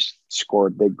can just score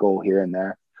a big goal here and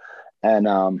there. And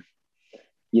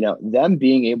them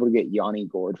being able to get Yanni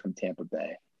Gourde from Tampa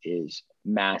Bay is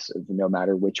massive no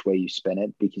matter which way you spin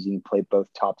it, because you can play both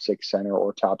top six center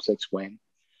or top six wing.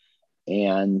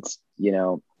 And,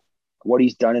 what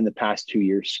he's done in the past 2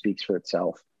 years speaks for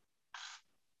itself.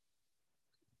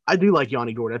 I do like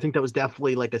Yanni Gordon. I think that was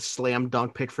definitely like a slam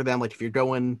dunk pick for them. Like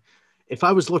if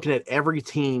I was looking at every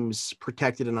team's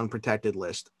protected and unprotected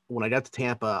list, when I got to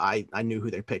Tampa, I knew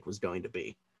who their pick was going to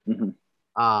be.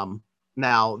 Mm-hmm.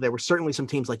 Now there were certainly some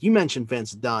teams like you mentioned,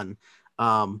 Vince Dunn.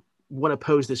 Want to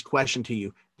pose this question to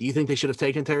you. Do you think they should have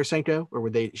taken Tarasenko, or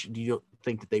do you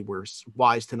think that they were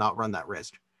wise to not run that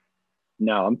risk?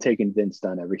 No, I'm taking Vince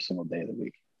Dunn every single day of the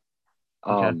week.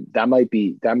 Okay. That might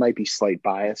be slight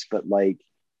bias, but like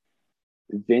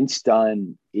Vince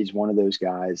Dunn is one of those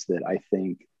guys that I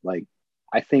think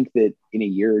that in a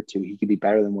year or two he could be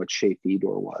better than what Shea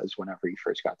Theodore was whenever he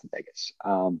first got to Vegas.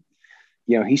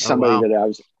 He's somebody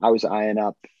that I was eyeing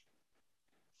up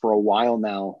for a while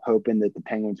now, hoping that the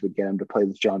Penguins would get him to play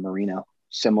with John Marino,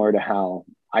 similar to how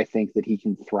I think that he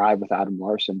can thrive with Adam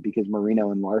Larson, because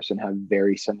Marino and Larson have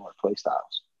very similar play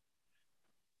styles.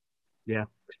 Yeah.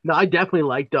 No, I definitely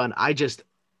like Dunn. I just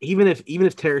even if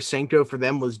Tarasenko for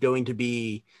them was going to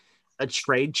be a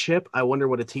trade chip, I wonder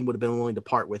what a team would have been willing to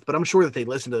part with. But I'm sure that they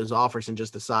listened to those offers and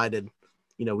just decided,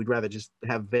 we'd rather just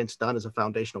have Vince Dunn as a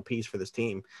foundational piece for this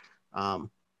team.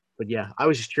 But yeah, I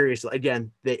was just curious.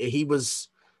 Again, he was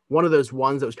one of those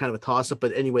ones that was kind of a toss-up.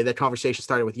 But anyway, that conversation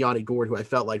started with Yanni Gord, who I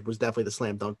felt like was definitely the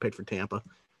slam dunk pick for Tampa.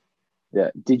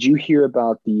 Yeah. Did you hear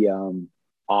about the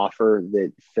offer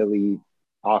that Philly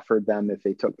offered them if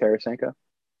they took Tarasenko?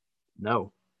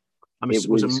 No. I mean,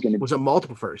 was it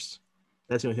multiple firsts?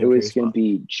 That's the only thing it was going to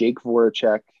be Jake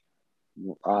Voracek,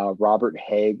 Robert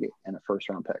Haig, and a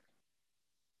first-round pick.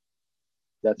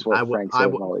 That's what Frank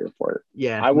Saravalli reported.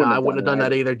 Yeah, I wouldn't have done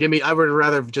that either. I would have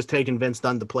rather just taken Vince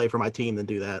Dunn to play for my team than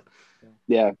do that.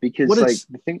 Yeah, because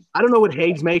the thing, I don't know what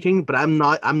Haig's making, but I'm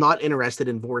not interested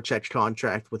in Voracek's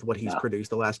contract with what he's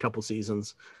produced the last couple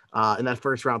seasons. And that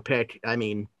first round pick, I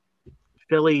mean,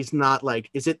 Philly's not like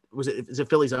is it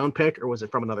Philly's own pick or was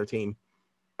it from another team?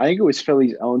 I think it was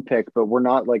Philly's own pick, but we're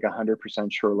not like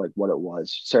 100% sure like what it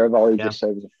was. Saravalli just said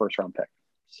it was a first round pick.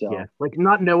 So yeah, like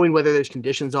not knowing whether there's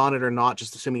conditions on it or not,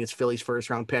 just assuming it's Philly's first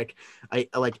round pick. I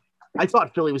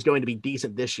thought Philly was going to be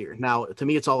decent this year. Now, to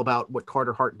me, it's all about what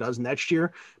Carter Hart does next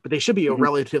year, but they should be a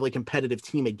relatively competitive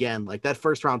team again. Like that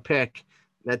first round pick,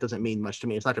 that doesn't mean much to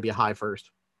me. It's not going to be a high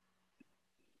first.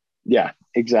 Yeah,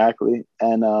 exactly.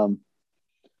 And,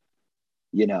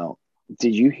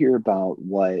 did you hear about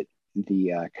what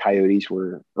the Coyotes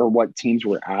were, or what teams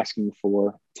were asking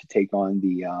for to take on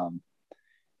the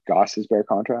Gostisbehere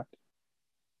contract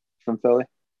from Philly?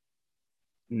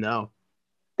 No.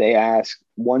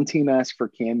 One team asked for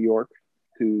Cam York,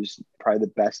 who's probably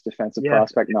the best defensive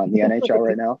prospect not in the NHL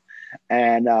right now.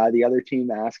 And the other team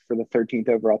asked for the 13th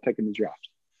overall pick in the draft.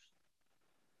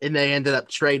 And they ended up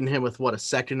trading him with a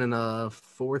second and a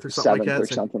fourth or something like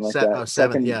that. Something like that. Oh,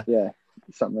 seventh, yeah,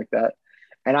 something like that.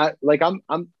 And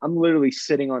I'm literally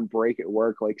sitting on break at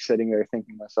work, like sitting there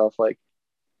thinking to myself, like,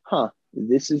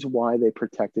 this is why they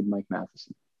protected Mike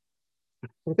Matheson.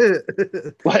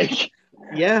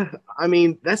 Yeah, I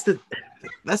mean that's the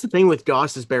thing with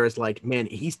Gostisbehere is like, man,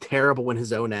 he's terrible in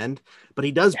his own end, but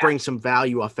he does bring some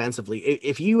value offensively.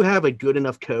 If you have a good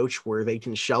enough coach where they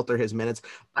can shelter his minutes,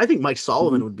 I think Mike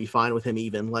Sullivan would be fine with him.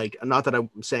 Even like, not that I'm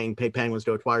saying pay Penguins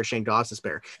to acquire Shane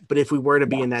Gostisbehere, but if we were to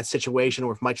be in that situation,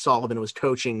 or if Mike Sullivan was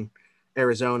coaching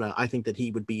Arizona, I think that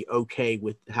he would be okay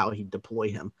with how he'd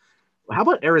deploy him. How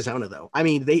about Arizona, though? I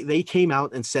mean, they came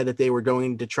out and said that they were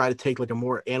going to try to take like a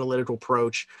more analytical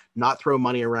approach, not throw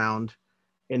money around,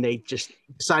 and they just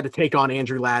decided to take on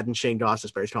Andrew Ladd and Shane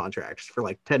Gostisbehere's contracts for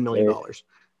like $10 million.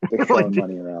 They're throwing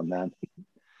money around, man.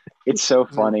 It's so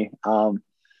funny.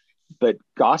 But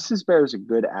Gostisbehere is a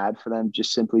good ad for them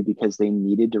just simply because they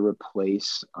needed to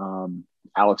replace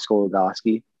Alex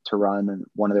Goligoski to run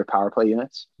one of their power play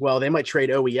units. Well, they might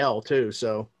trade OEL too,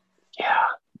 so.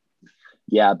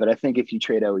 Yeah, but I think if you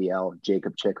trade OEL,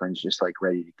 Jacob Chikrin's just like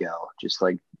ready to go. Just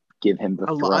like give him the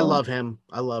throne.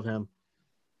 I love him.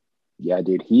 Yeah,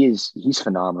 dude, he's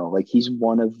phenomenal. Like he's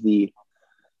one of the,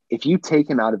 if you take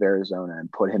him out of Arizona and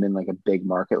put him in like a big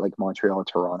market like Montreal or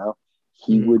Toronto,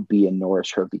 he would be a Norris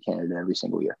Trophy candidate every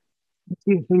single year.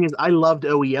 The thing is, I loved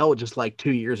OEL just like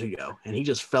 2 years ago, and he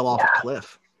just fell off a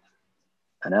cliff.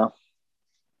 I know.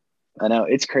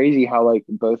 It's crazy how like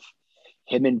both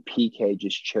him and PK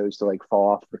just chose to like fall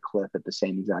off the cliff at the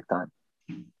same exact time.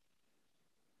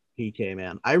 PK,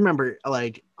 man. I remember,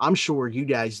 like, I'm sure you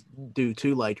guys do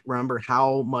too, like, remember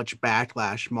how much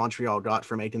backlash Montreal got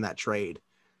for making that trade,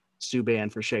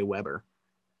 Subban for Shea Weber.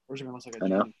 I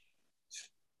know.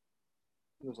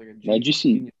 He looks like a Now, did you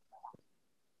see genius.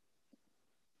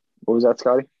 what was that,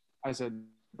 Scotty? I said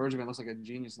Bergevin looks like a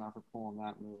genius now for pulling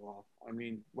that move off. I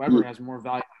mean, Yeah. Weber has more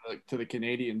value to the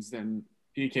Canadians than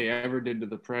PK ever did to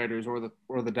the Predators or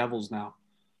the Devils now.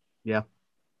 Yeah.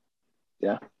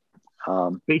 Yeah.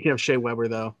 Speaking of Shea Weber,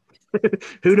 though,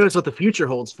 who knows what the future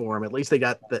holds for him? At least they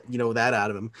got that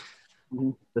out of him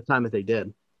the time that they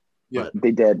did. Yeah, But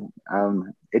they did.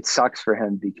 It sucks for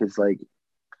him because like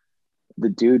the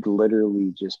dude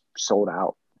literally just sold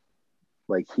out.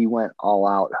 Like he went all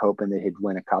out hoping that he'd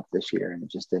win a cup this year, and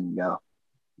it just didn't go.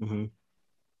 mm-hmm.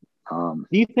 Um,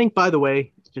 Do you think, by the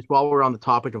way, just while we're on the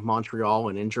topic of Montreal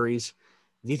and injuries,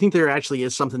 do you think there actually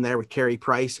is something there with Carey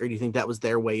Price, or do you think that was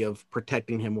their way of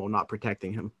protecting him while not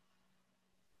protecting him?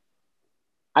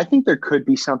 I think there could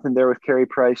be something there with Carey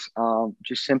Price,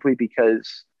 just simply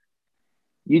because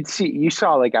you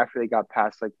saw like after they got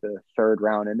past like the third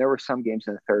round, and there were some games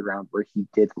in the third round where he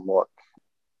did look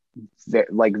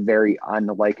like very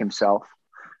unlike himself.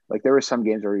 Like there were some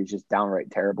games where he was just downright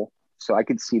terrible. So I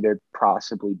could see there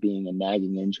possibly being a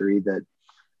nagging injury that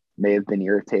may have been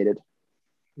irritated.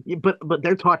 Yeah, but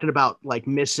they're talking about like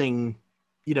missing,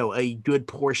 a good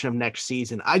portion of next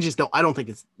season. I don't think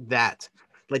it's that.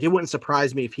 Like it wouldn't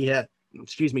surprise me if he had,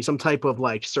 some type of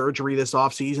like surgery this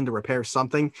offseason to repair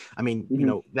something. I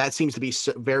mean, that seems to be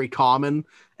very common.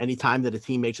 Anytime that a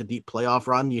team makes a deep playoff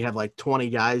run, you have like 20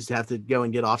 guys to have to go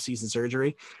and get offseason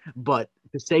surgery. But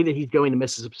to say that he's going to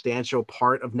miss a substantial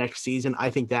part of next season, I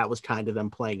think that was kind of them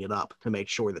playing it up to make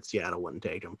sure that Seattle wouldn't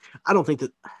take him. I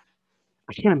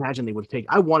can't imagine they would take.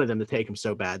 I wanted them to take him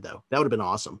so bad, though. That would have been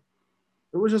awesome.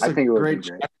 it was just I a think it would great be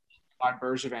great. by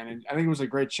Bergevin, and I think it was a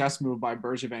great chess move by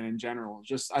Bergevin in general.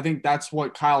 Just I think that's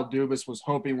what Kyle Dubas was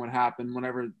hoping would happen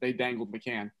whenever they dangled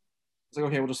McCann. It's like,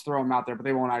 okay, we'll just throw him out there, but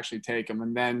they won't actually take him.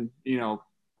 And then,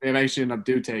 they eventually end up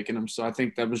taking him. So I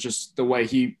think that was just the way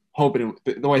he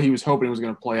was hoping it was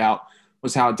going to play out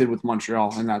was how it did with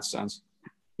Montreal in that sense.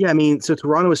 Yeah, I mean, so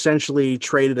Toronto essentially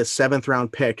traded a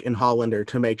 7th-round pick in Hollander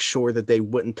to make sure that they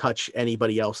wouldn't touch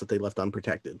anybody else that they left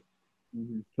unprotected.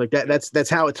 Mm-hmm. Like that's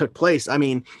how it took place. I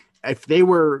mean,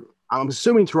 I'm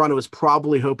assuming Toronto was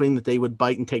probably hoping that they would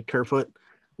bite and take Kerfoot,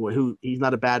 who he's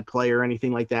not a bad player or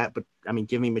anything like that, but I mean,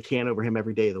 give me McCann over him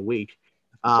every day of the week.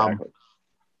 Exactly.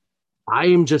 I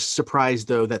am just surprised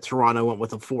though that Toronto went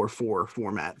with a 4-4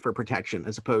 format for protection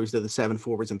as opposed to the 7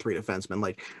 forwards and 3 defensemen.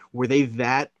 Like, were they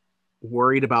that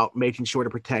worried about making sure to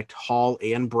protect Hall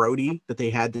and Brody that they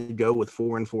had to go with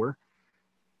 4 and 4?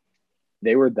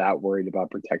 They were that worried about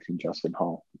protecting Justin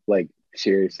Hall. Like,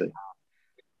 seriously.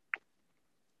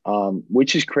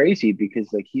 Which is crazy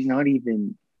because like he's not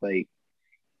even like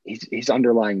his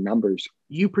underlying numbers.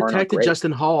 You protected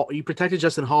Justin Hall. You protected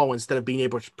Justin Hall instead of being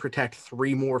able to protect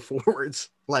 3 more forwards.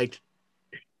 Like,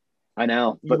 I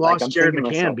know, but you like, lost Jared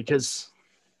McCann because.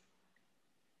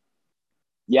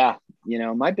 Yeah,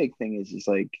 my big thing is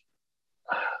like,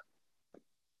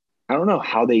 I don't know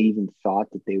how they even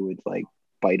thought that they would like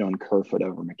bite on Kerfoot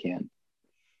over McCann.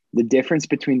 The difference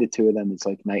between the two of them is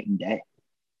like night and day.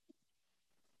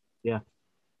 Yeah.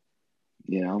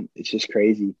 It's just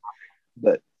crazy.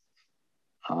 But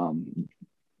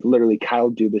literally Kyle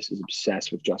Dubas is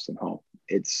obsessed with Justin Hall.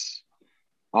 It's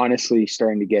honestly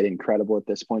starting to get incredible at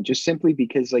this point, just simply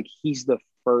because like he's the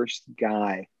first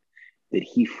guy that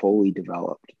he fully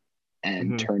developed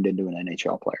and turned into an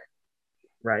NHL player.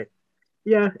 Right.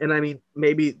 Yeah. And I mean,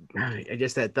 maybe I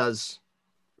guess that does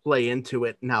play into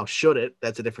it. Now, should it?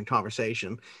 That's a different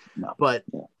conversation. No. But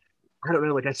yeah. I don't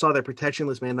know. Like I saw their protection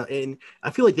list, man. And I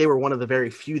feel like they were one of the very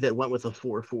few that went with a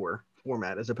 4-4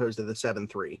 format as opposed to the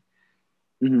 7-3.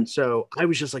 Mm-hmm. So I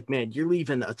was just like, man, you're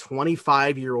leaving a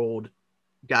 25-year-old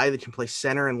guy that can play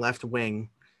center and left wing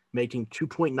making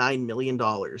 $2.9 million,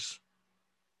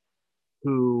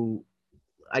 who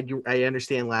I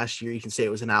understand last year you can say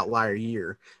it was an outlier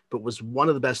year, but was one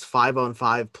of the best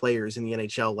 5-on-5 players in the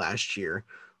NHL last year.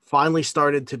 Finally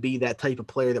started to be that type of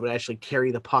player that would actually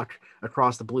carry the puck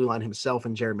across the blue line himself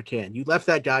and Jared McCann. You left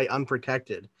that guy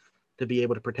unprotected to be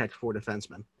able to protect 4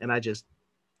 defensemen. And I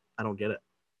don't get it.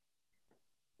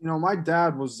 My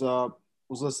dad was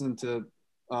listening to,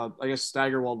 I guess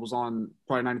Staggerwald was on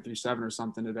probably 93.7 or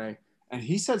something today. And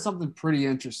he said something pretty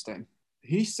interesting.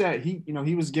 He said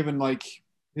he was given like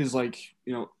his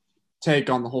take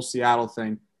on the whole Seattle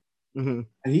thing. Mm-hmm.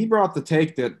 And he brought the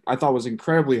take that I thought was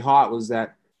incredibly hot was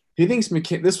that he thinks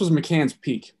this was McCann's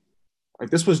peak. Like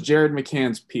this was Jared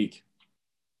McCann's peak.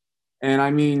 And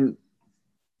I mean,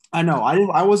 I know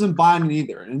I wasn't buying it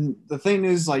either. And the thing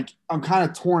is, like, I'm kind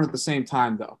of torn at the same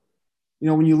time though.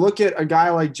 When you look at a guy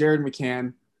like Jared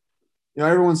McCann,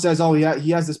 everyone says, oh, yeah,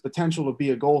 he has this potential to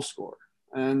be a goal scorer.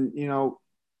 And,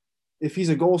 if he's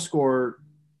a goal scorer,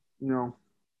 you know,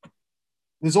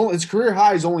 his career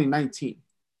high is only 19.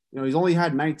 You know, he's only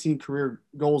had 19 career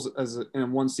goals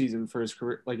in one season for his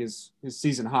career, like his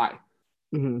season high.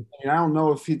 Mm-hmm. I mean, I don't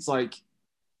know if it's like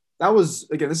that was,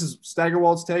 again, this is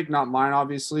Steigerwald's take, not mine,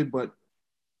 obviously, but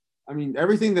I mean,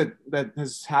 everything that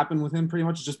has happened with him pretty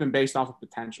much has just been based off of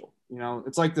potential. You know,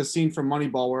 it's like the scene from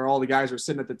Moneyball where all the guys are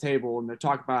sitting at the table and they're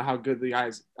talking about how good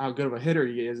of a hitter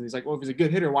he is. And he's like, well, if he's a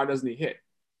good hitter, why doesn't he hit?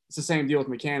 It's the same deal with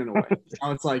McCann in a way. You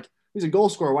know, it's like, he's a goal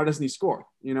scorer. Why doesn't he score?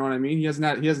 You know what I mean? He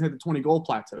hasn't hit the 20 goal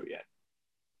plateau yet.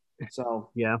 So,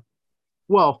 yeah.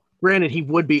 Well, granted, he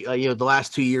would be, the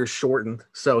last 2 years shortened,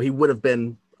 so he would have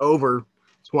been over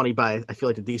 20 by, I feel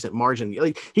like, a decent margin.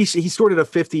 Like he scored at a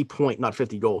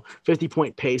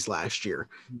 50-point pace last year.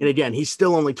 And again, he's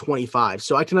still only 25.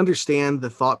 So I can understand the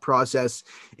thought process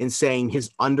in saying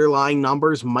his underlying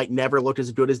numbers might never look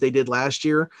as good as they did last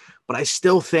year. But I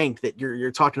still think that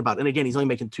you're talking about, and again, he's only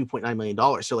making $2.9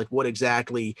 million. So like, what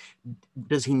exactly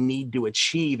does he need to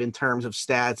achieve in terms of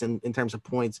stats and in terms of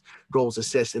points, goals,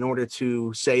 assists in order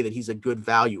to say that he's a good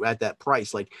value at that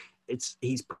price? Like,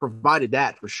 he's provided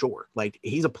that for sure. Like,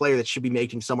 he's a player that should be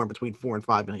making somewhere between $4 and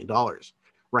 $5 million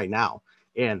right now,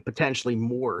 and potentially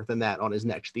more than that on his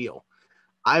next deal.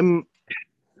 I'm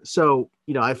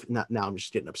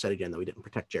just getting upset again that we didn't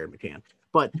protect Jared McCann.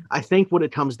 But I think what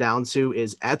it comes down to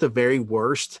is, at the very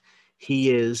worst,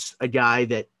 he is a guy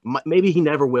that maybe he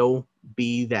never will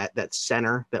be that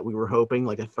center that we were hoping,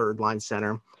 like a third line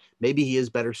center. Maybe he is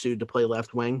better suited to play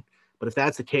left wing. But if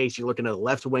that's the case, you're looking at a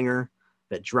left winger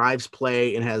that drives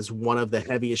play and has one of the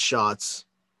heaviest shots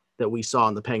that we saw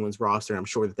on the Penguins roster. I'm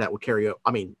sure that will carry –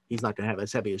 I mean, he's not going to have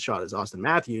as heavy a shot as Austin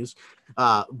Matthews,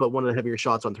 but one of the heavier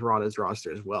shots on Toronto's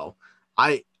roster as well.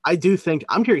 I do think –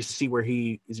 I'm curious to see where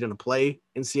he is going to play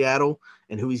in Seattle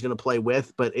and who he's going to play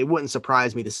with, but it wouldn't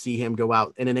surprise me to see him go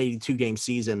out in an 82-game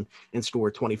season and score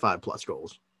 25-plus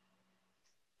goals.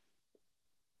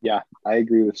 Yeah, I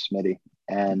agree with Smitty.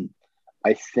 And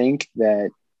I think that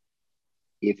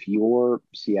if you're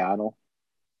Seattle,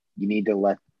 you need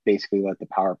to basically let the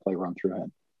power play run through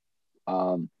him.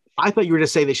 I thought you were going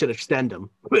to say they should extend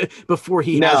him before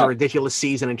he has a ridiculous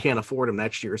season and can't afford him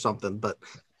next year or something. But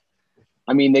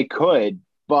I mean, they could,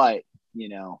 but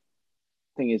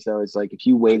thing is though, is like, if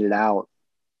you wait it out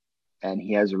and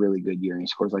he has a really good year and he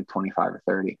scores like 25 or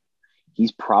 30,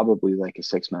 he's probably like a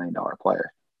 $6 million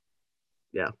player.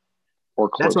 Yeah. Or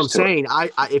close. That's what I'm saying.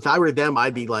 It. If I were them,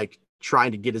 I'd be like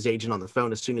trying to get his agent on the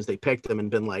phone as soon as they picked him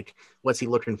and been like, what's he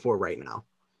looking for right now?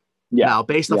 Yeah. Now,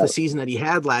 based off the season that he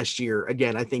had last year,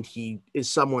 again, I think he is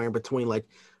somewhere in between, like,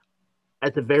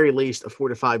 at the very least, a $4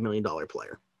 to $5 million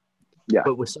player. Yeah.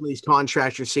 But with some of these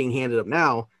contracts you're seeing handed up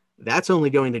now, that's only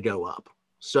going to go up.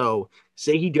 So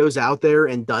say he goes out there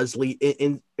and does lead.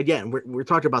 And again, we're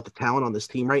talking about the talent on this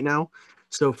team right now.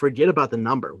 So forget about the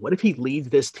number. What if he leads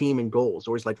this team in goals,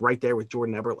 or is like right there with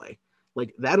Jordan Eberle?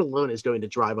 Like, that alone is going to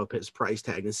drive up his price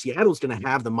tag. And Seattle's going to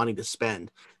have the money to spend.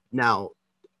 Now,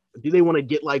 do they want to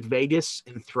get like Vegas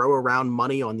and throw around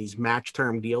money on these max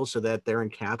term deals so that they're in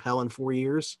cap hell in 4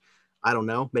 years? I don't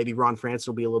know. Maybe Ron France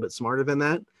will be a little bit smarter than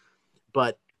that.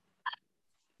 But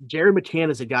Jared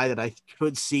McCann is a guy that I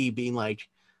could see being like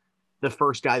the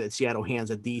first guy that Seattle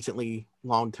hands a decently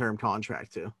long-term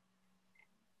contract to.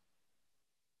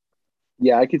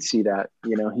 Yeah, I could see that.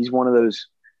 He's one of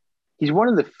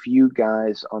the few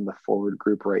guys on the forward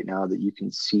group right now that you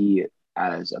can see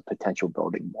as a potential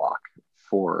building block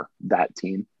for that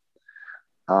team.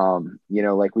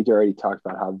 Like we already talked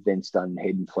about how Vince Dunn and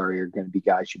Hayden Fleury are going to be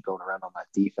guys you build around on that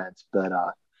defense. But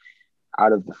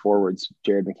out of the forwards,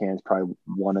 Jared McCann is probably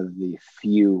one of the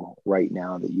few right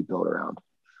now that you build around.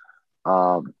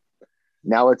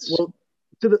 Now it's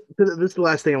this is the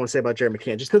last thing I want to say about Jared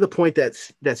McCann, just to the point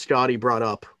that Scotty brought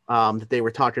up, that they were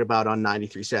talking about on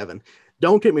 93.7.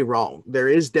 Don't get me wrong. There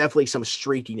is definitely some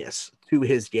streakiness to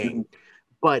his game,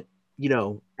 but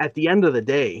at the end of the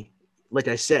day, like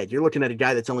I said, you're looking at a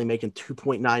guy that's only making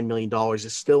 $2.9 million,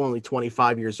 is still only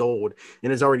 25 years old,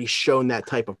 and has already shown that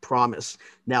type of promise.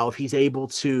 Now, if he's able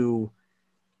to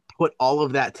put all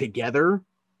of that together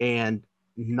and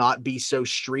not be so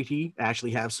streaky,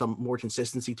 actually have some more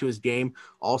consistency to his game.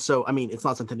 Also, I mean, it's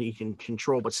not something that he can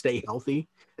control, but stay healthy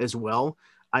as well.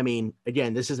 I mean,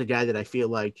 again, this is a guy that I feel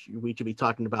like we could be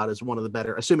talking about as one of the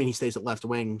better, assuming he stays at left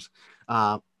wings,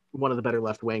 one of the better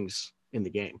left wings in the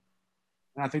game.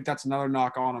 And I think that's another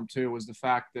knock on him too, was the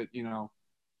fact that,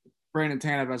 Brandon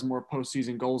Tanev has more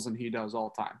postseason goals than he does all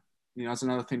time. That's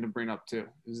another thing to bring up too,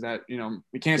 is that,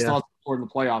 we can't still score in the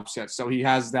playoffs yet. So he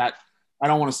has that, I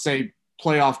don't want to say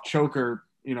playoff choker,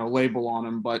 label on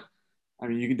him, but I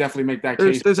mean, you can definitely make that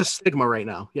There's case. there's a stigma right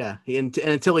now. Yeah. And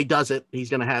until he does it, he's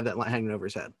going to have that hanging over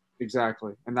his head.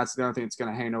 Exactly. And that's the other thing that's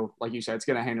going to hang over, like you said, it's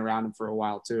going to hang around him for a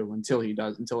while too, until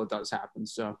it does happen.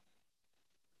 So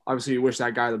obviously you wish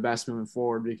that guy the best moving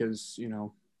forward because,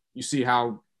 you see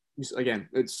how, again,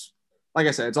 it's like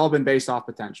I said, it's all been based off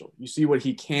potential. You see what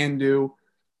he can do,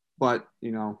 but,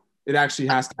 it actually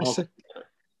has to help.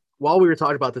 While we were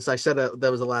talking about this, I said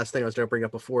that was the last thing I was going to bring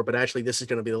up before, but actually this is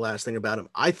going to be the last thing about him.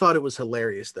 I thought it was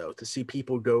hilarious though, to see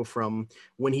people go from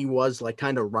when he was like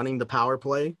kind of running the power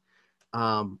play,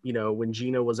 when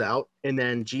Gino was out, and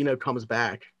then Gino comes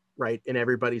back, right? And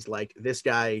everybody's like, this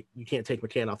guy, you can't take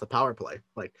McCann off the power play.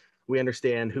 Like, we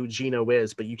understand who Gino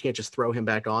is, but you can't just throw him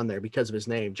back on there because of his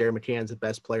name. Jerry McCann's the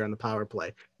best player on the power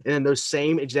play. And then those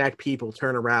same exact people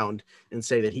turn around and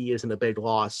say that he isn't a big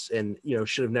loss and,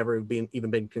 should have never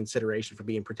even been consideration for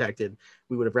being protected.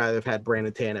 We would have rather have had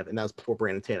Brandon Tanev, and that was before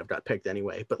Brandon Tanev got picked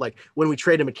anyway. But like when we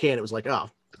traded McCann, it was like, oh,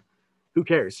 who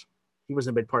cares? He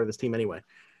wasn't a big part of this team anyway.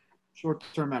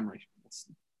 Short-term memory.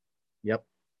 Yep.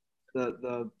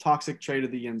 The toxic trade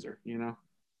of the Yinzer,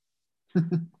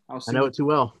 I know it too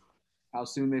well. How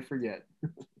soon they forget.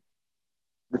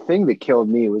 The thing that killed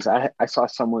me was I saw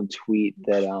someone tweet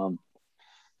that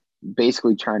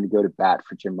basically trying to go to bat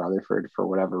for Jim Rutherford for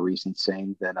whatever reason,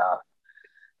 saying that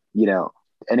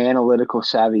an analytical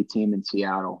savvy team in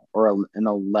Seattle or an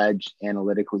alleged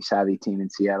analytically savvy team in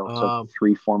Seattle took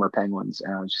 3 former Penguins,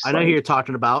 and I was just I know who you're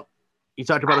talking about. You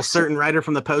talked about a certain writer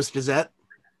from the Post Gazette.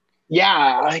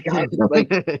 Yeah, I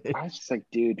was just like,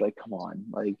 dude, like, come on,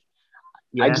 like,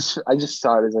 yeah. I just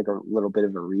saw it as like a little bit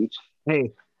of a reach.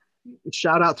 Hey,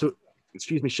 shout out to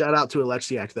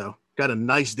Alexiak though. Got a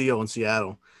nice deal in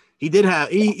Seattle.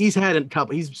 He's had a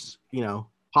couple. He's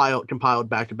compiled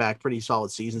back to back pretty solid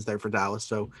seasons there for Dallas.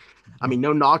 So, I mean,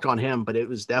 no knock on him, but it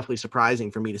was definitely surprising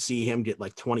for me to see him get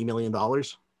like $20 million,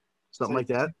 something like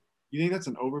that. You think that's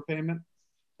an overpayment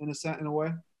in a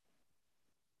way?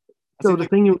 So the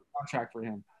thing, contract for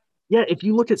him. Yeah, if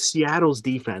you look at Seattle's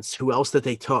defense, who else that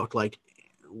they took, like,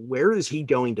 where is he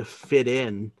going to fit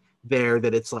in there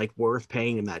that it's like worth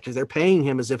paying him that? Because they're paying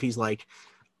him as if he's like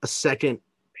a second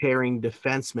pairing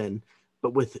defenseman,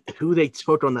 but with who they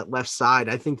took on that left side,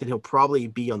 I think that he'll probably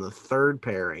be on the third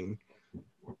pairing.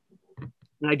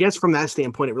 And I guess from that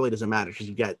standpoint, it really doesn't matter because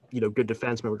you got, good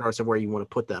defensemen regardless of where you want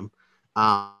to put them.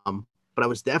 But I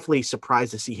was definitely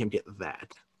surprised to see him get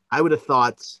that. I would have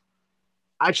thought.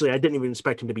 Actually, I didn't even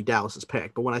expect him to be Dallas's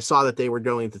pick, but when I saw that they were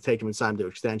going to take him and sign him to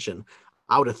extension,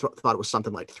 I would have thought it was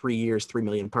something like 3 years, $3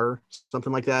 million per,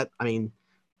 something like that. I mean,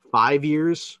 5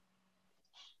 years.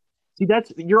 See,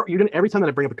 that's you're gonna every time that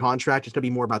I bring up a contract, it's gonna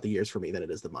be more about the years for me than it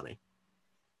is the money.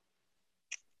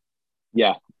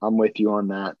 Yeah, I'm with you on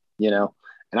that.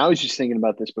 And I was just thinking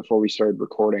about this before we started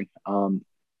recording.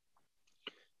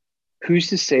 Who's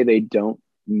to say they don't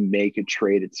make a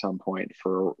trade at some point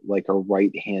for like a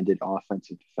right-handed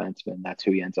offensive defenseman? That's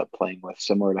who he ends up playing with,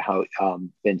 similar to how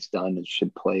Vince Dunn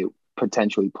should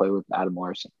potentially play with Adam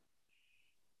Larson.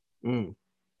 I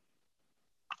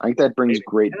think that brings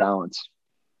great balance.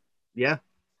 Yeah,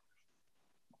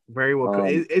 very well.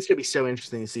 It's gonna be so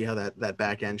interesting to see how that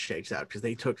back end shakes out because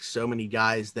they took so many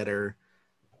guys that are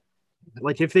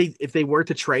like if they were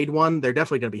to trade one, they're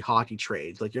definitely gonna be hockey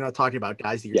trades. Like you're not talking about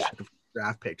guys that you're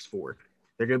draft picks for.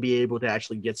 They're going to be able to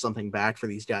actually get something back for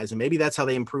these guys. And maybe that's how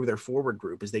they improve their forward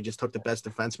group is they just took the best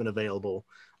defenseman available.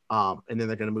 And then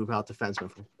they're going to move out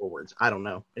defensemen from forwards. I don't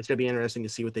know. It's going to be interesting to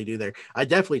see what they do there. I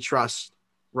definitely trust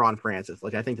Ron Francis.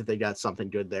 Like, I think that they got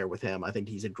something good there with him. I think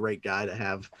he's a great guy to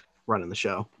have running the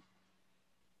show.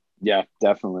 Yeah,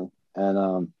 definitely.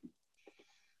 And,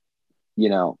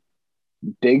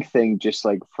 big thing, just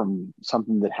like from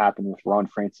something that happened with Ron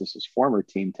Francis's former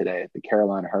team today, the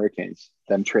Carolina Hurricanes,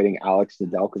 them trading Alex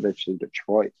Nedeljkovic to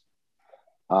Detroit.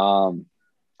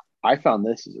 I found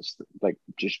this is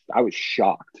I was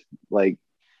shocked. Like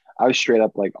I was straight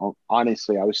up, like,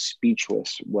 honestly, I was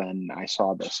speechless when I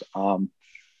saw this.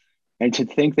 And to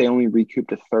think they only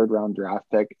recouped a 3rd-round draft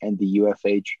pick and the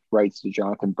UFA rights to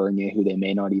Jonathan Bernier, who they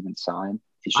may not even sign.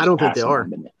 I don't think they are.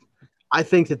 I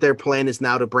think that their plan is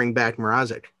now to bring back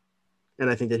Mrazek, and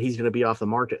I think that he's going to be off the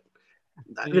market.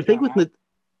 The thing with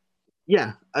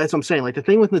that's what I'm saying. Like the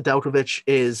thing with Nedeljkovic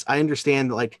is, I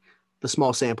understand like the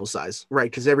small sample size, right?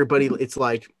 Because everybody, it's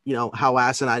like how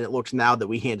asinine it looks now that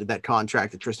we handed that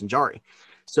contract to Tristan Jarry.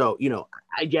 So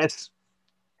I guess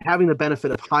having the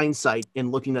benefit of hindsight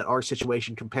in looking at our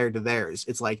situation compared to theirs,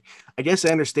 it's like I guess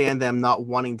I understand them not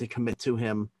wanting to commit to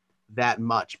him that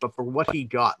much, but for what he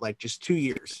got, like just 2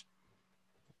 years.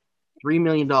 $3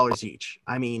 million each.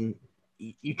 I mean,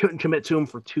 you couldn't commit to him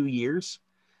for 2 years.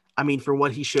 I mean, for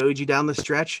what he showed you down the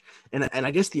stretch, and I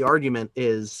guess the argument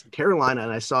is Carolina,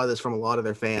 and I saw this from a lot of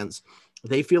their fans,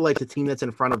 they feel like the team that's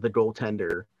in front of the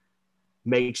goaltender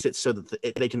makes it so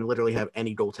that they can literally have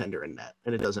any goaltender in net,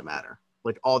 and it doesn't matter.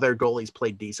 Like, all their goalies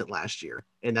played decent last year,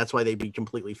 and that's why they'd be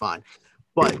completely fine.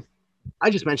 But I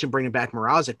just mentioned bringing back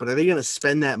Mrazek, but are they going to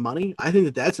spend that money? I think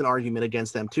that that's an argument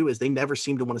against them too, is they never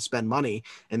seem to want to spend money,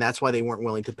 and that's why they weren't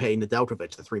willing to pay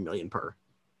Nedeljkovic the $3 million per.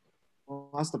 Well,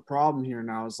 that's the problem here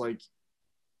now. Is like,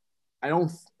 I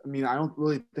don't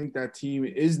really think that team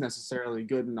is necessarily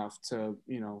good enough to,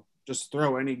 just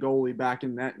throw any goalie back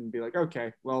in net and be like,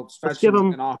 okay, well, let's give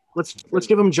him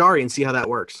Jari and see how that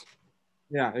works.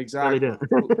 Yeah, exactly.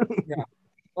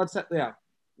 Yeah.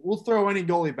 We'll throw any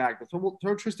goalie back there. So we'll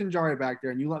throw Tristan Jari back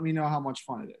there, and you let me know how much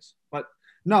fun it is. But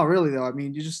no, really though, I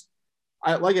mean,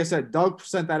 like I said, Doug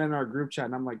sent that in our group chat,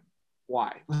 and I'm like,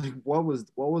 why? Like, what was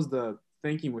the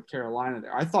thinking with Carolina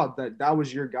there? I thought that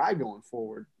was your guy going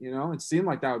forward. It seemed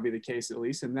like that would be the case at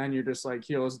least. And then you're just like,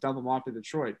 here, let's dump him off to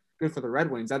Detroit. Good for the Red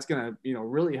Wings. That's gonna,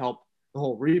 really help the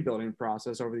whole rebuilding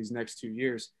process over these next 2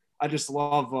 years. I just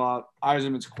love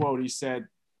Yzerman's quote. He said,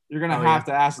 "You're gonna have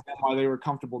to ask them why they were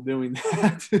comfortable doing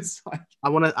that." It's like, I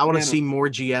want to see more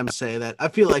GMs say that. I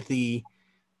feel like the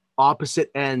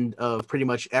opposite end of pretty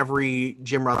much every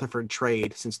Jim Rutherford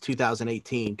trade since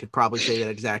 2018 could probably say that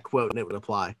exact quote, and it would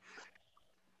apply.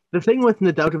 The thing with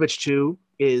Nedeljkovic too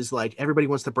is, like, everybody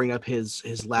wants to bring up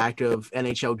his lack of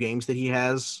NHL games that he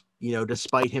has,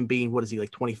 despite him being, what is he,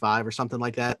 like 25 or something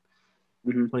like that?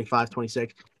 25,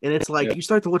 26. And it's like, you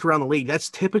start to look around the league, that's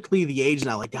typically the age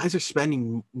now. Like, guys are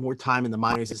spending more time in the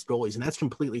minors as goalies, and that's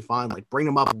completely fine. Like, bring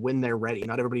them up when they're ready.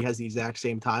 Not everybody has the exact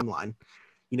same timeline.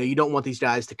 You don't want these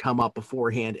guys to come up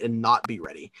beforehand and not be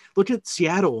ready. Look at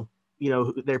Seattle,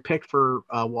 their pick for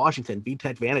Washington,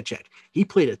 Vitek Vanacek. He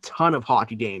played a ton of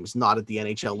hockey games, not at the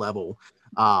NHL level.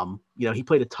 He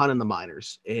played a ton in the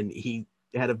minors, and he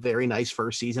had a very nice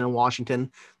first season in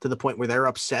Washington, to the point where they're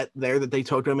upset there that they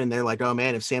took him, and they're like, oh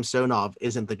man, if Samsonov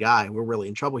isn't the guy, we're really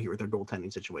in trouble here with their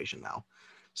goaltending situation now.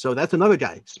 So that's another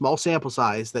guy, small sample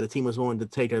size, that a team was willing to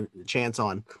take a chance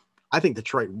on. I think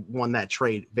Detroit won that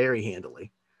trade very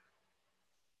handily.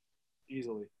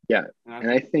 Easily. Yeah. And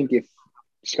I think if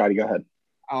Scotty, go ahead.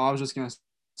 Oh, I was just going to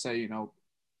say,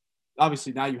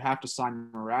 obviously now you have to sign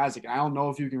Mrazek. I don't know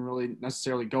if you can really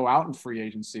necessarily go out in free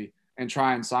agency and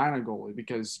try and sign a goalie,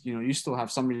 because, you still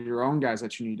have some of your own guys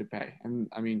that you need to pay. And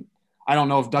I mean, I don't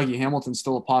know if Dougie Hamilton's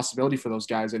still a possibility for those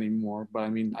guys anymore, but I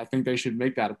mean, I think they should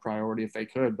make that a priority if they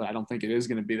could, but I don't think it is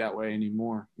going to be that way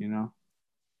anymore, I'm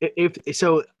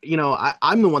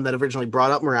the one that originally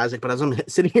brought up Mrazek, but as I'm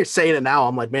sitting here saying it now,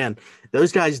 I'm like, man,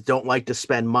 those guys don't like to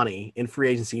spend money in free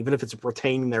agency, even if it's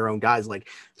retaining their own guys. Like,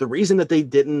 the reason that they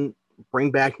didn't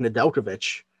bring back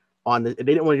Nedeljkovic they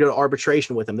didn't want to go to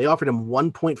arbitration with him. They offered him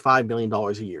 $1.5 million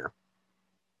a year.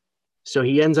 So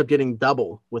he ends up getting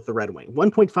double with the Red Wing.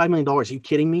 $1.5 million. Are you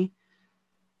kidding me?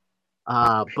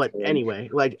 But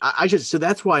anyway, like, so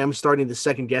that's why I'm starting to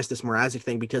second guess this Mrazek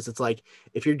thing, because it's like,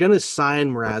 if you're going to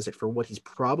sign Mrazek for what he's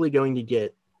probably going to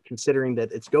get, considering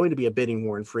that it's going to be a bidding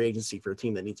war in free agency for a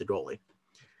team that needs a goalie,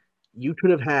 you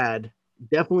could have had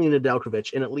definitely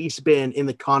Nedeljkovic and at least been in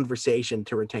the conversation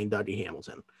to retain Dougie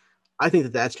Hamilton. I think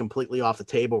that that's completely off the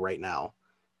table right now.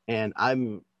 And I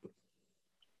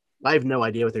have no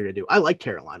idea what they're going to do. I like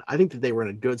Carolina. I think that they were in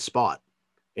a good spot.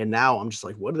 And now I'm just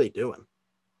like, what are they doing?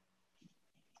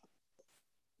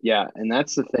 Yeah, and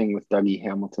that's the thing with Dougie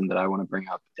Hamilton that I want to bring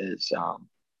up is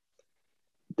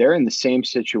they're in the same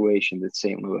situation that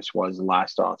St. Louis was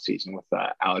last offseason with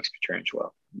Alex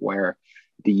Pietrangelo, where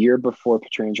the year before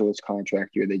Pietrangelo's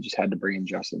contract year, they just had to bring in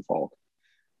Justin Falk.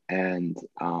 And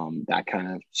that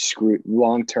kind of screwed,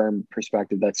 long-term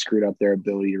perspective, that screwed up their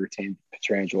ability to retain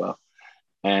Pietrangelo.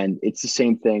 And it's the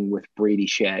same thing with Brady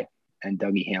Shea and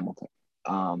Dougie Hamilton.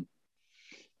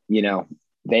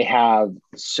 They have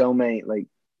so many, like,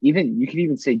 you could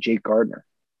even say Jake Gardner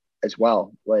as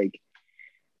well. Like,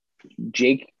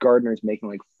 Jake Gardner is making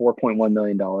like $4.1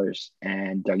 million,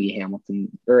 and Dougie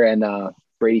Hamilton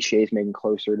Brady Shea is making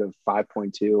closer to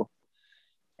 5.2.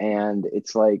 And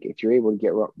it's like, if you're able to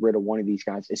get rid of one of these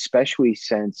guys, especially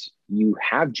since you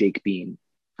have Jake Bean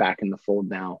back in the fold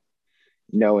now,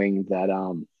 knowing that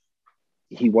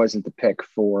he wasn't the pick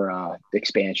for the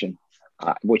expansion,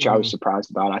 which I was surprised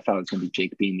about. I thought it was going to be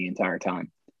Jake Bean the entire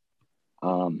time.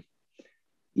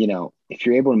 If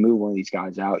you're able to move one of these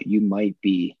guys out, you might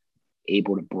be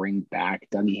able to bring back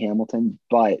Dougie Hamilton,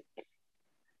 but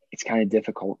it's kind of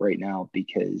difficult right now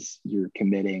because you're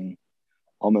committing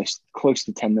almost close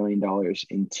to $10 million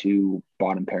into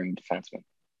bottom pairing defensemen.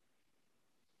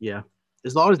 Yeah.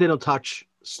 As long as they don't touch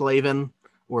Slavin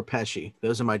or Pesci.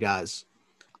 Those are my guys.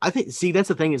 I think. See, that's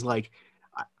the thing is like,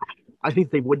 I, I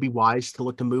think they would be wise to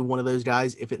look to move one of those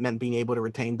guys if it meant being able to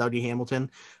retain Dougie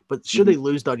Hamilton. But should Mhm. they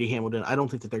lose Dougie Hamilton, I don't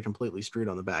think that they're completely screwed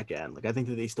on the back end. Like I think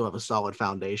that they still have a solid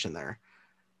foundation there.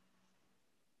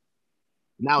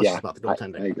 Now it's just Yeah, about the I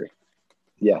goaltending. agree.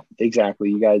 Yeah, exactly.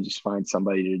 You got to just find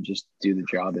somebody to just do the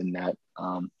job in that.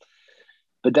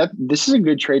 But this is a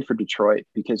good trade for Detroit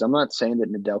because I'm not saying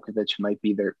that Nedeljkovic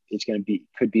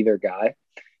could be their guy,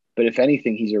 but if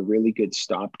anything, he's a really good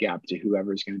stopgap to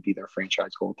whoever is going to be their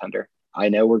franchise goaltender. I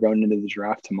know we're going into the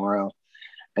draft tomorrow,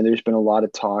 and there's been a lot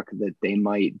of talk that they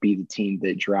might be the team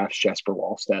that drafts Jesper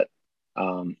Wallstedt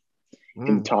in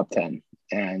the top 10.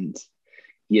 And,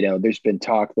 there's been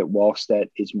talk that Wallstedt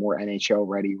is more NHL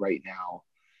ready right now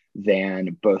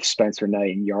than both Spencer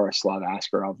Knight and Yaroslav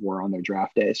Askarov were on their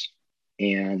draft days.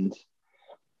 And,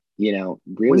 When's the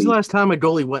really, last time a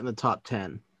goalie went in the top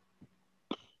 10?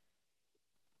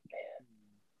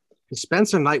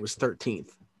 Spencer Knight was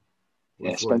 13th.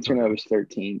 yeah, Spencer Knight was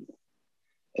 13th.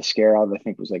 Askarov, I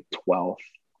think, was like 12th.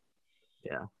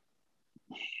 Yeah.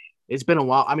 It's been a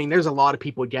while. I mean, there's a lot of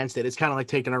people against it. It's kind of like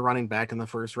taking a running back in the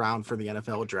first round for the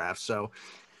NFL draft. So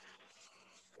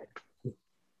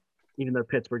even though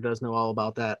Pittsburgh does know all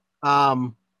about that.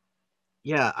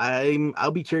 Yeah,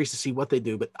 I'll be curious to see what they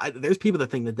do. But there's people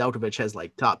that think that Nedeljkovic has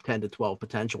like top 10 to 12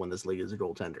 potential in this league as a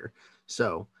goaltender.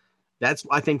 So that's,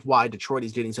 I think, why Detroit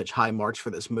is getting such high marks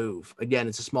for this move. Again,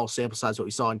 it's a small sample size what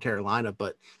we saw in Carolina,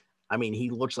 but I mean, he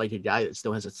looks like a guy that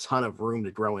still has a ton of room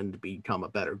to grow in to become a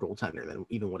better goaltender than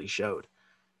even what he showed.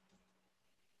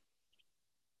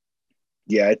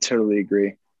 Yeah, I totally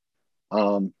agree.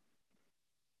 I'm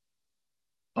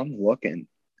looking.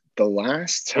 The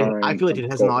last I time feel like a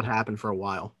it has goal, not happened for a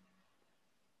while.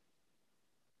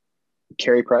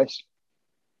 Carey Price,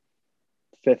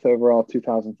 5th overall,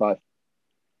 2005.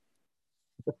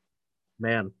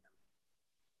 Man,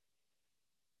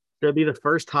 it'll be the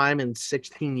first time in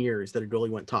 16 years that a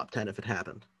goalie went top 10 if it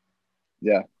happened.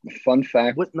 Yeah. Fun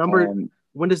fact. What number?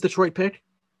 When does Detroit pick?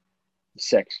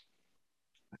 6.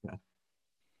 Okay.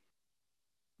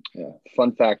 Yeah.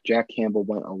 Fun fact. Jack Campbell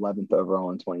went 11th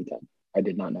overall in 2010. I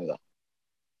did not know that.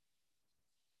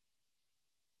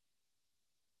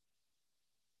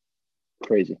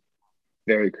 Crazy.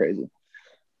 Very crazy.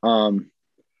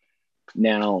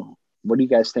 Now, what are you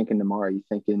guys thinking tomorrow? Are you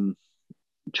thinking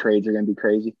trades are going to be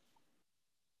crazy?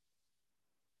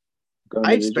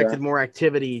 I expected more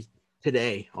activity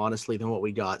today, honestly, than what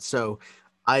we got. So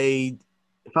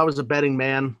if I was a betting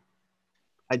man,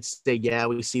 I'd say, yeah,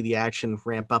 we see the action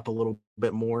ramp up a little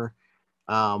bit more.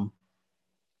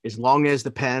 As long as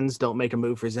the Pens don't make a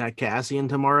move for Zach Kassian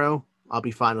tomorrow, I'll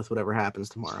be fine with whatever happens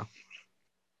tomorrow.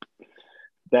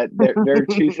 That there are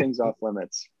two things off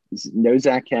limits. No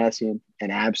Zach Kassian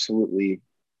and absolutely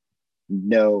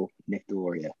no Nick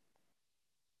Deloria.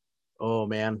 Oh,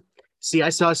 man. See, I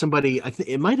saw somebody, I think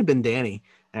it might have been Danny,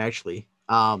 actually,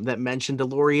 that mentioned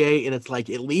Delorier, and it's like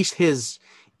at least his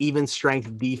even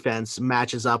strength defense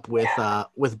matches up with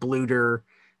Bluder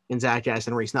and Zach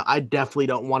Aston Reese. Now, I definitely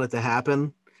don't want it to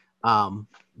happen,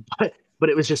 but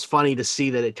it was just funny to see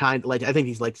that it kind of like, I think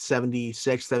he's like 76th,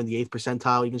 78th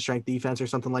percentile even strength defense or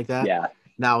something like that. Yeah.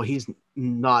 Now, he's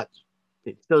not,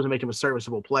 it doesn't make him a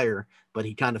serviceable player, but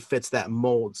he kind of fits that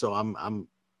mold. So I'm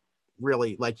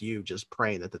really, like you, just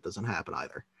praying that doesn't happen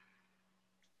either.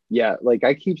 Yeah, like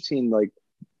I keep seeing like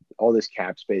all this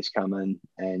cap space coming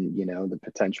and the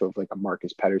potential of like a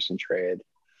Marcus Pettersson trade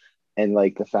and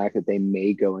like the fact that they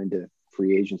may go into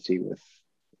free agency with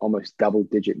almost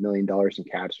double-digit $1 million in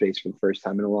cap space for the first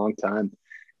time in a long time.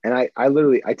 And I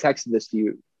literally texted this to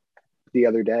you the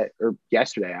other day or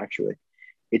yesterday actually.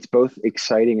 It's both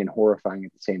exciting and horrifying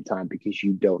at the same time because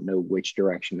you don't know which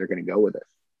direction they're going to go with it.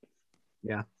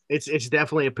 Yeah. It's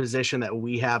definitely a position that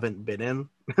we haven't been in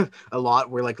a lot.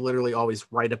 We're like literally always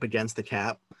right up against the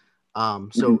cap.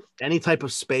 So any type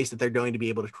of space that they're going to be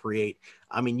able to create.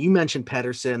 I mean, you mentioned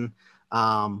Pettersson.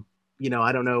 I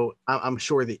don't know. I'm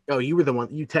sure that, you were the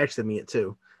one, you texted me it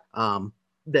too,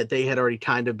 that they had already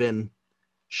kind of been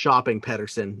shopping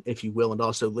Pettersson, if you will, and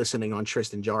also listening on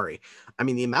Tristan Jarry. I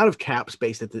mean, the amount of cap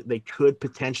space that they could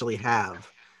potentially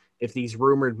have if these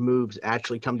rumored moves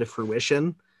actually come to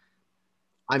fruition.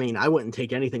 I mean, I wouldn't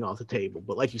take anything off the table,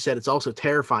 but like you said, it's also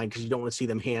terrifying because you don't want to see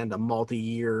them hand a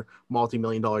multi-year,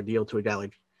 multi-million-dollar deal to a guy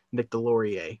like Nick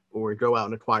Deslauriers or go out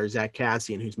and acquire Zach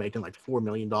Kassian, who's making like $4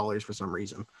 million for some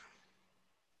reason.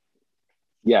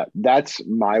 Yeah, that's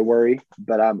my worry,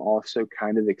 but I'm also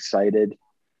kind of excited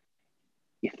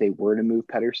if they were to move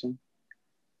Pettersson,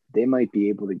 they might be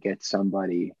able to get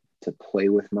somebody to play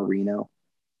with Marino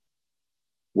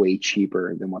way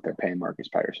cheaper than what they're paying Marcus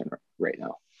Patterson right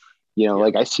now. Yeah.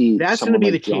 I see That's going to someone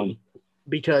be like the key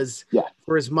because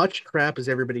for as much crap as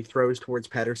everybody throws towards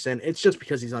Pedersen, it's just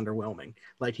because he's underwhelming.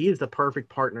 Like, he is the perfect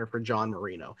partner for John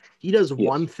Marino. He does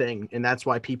one thing, and that's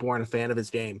why people aren't a fan of his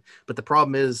game. But the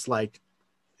problem is, like,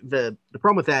 the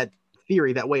problem with that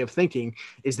theory, that way of thinking,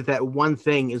 is that one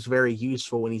thing is very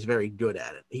useful and he's very good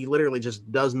at it. He literally just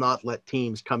does not let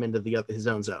teams come into his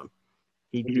own zone.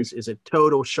 He just is a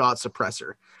total shot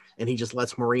suppressor, and he just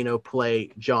lets Marino play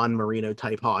John Marino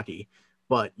type hockey.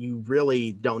 But you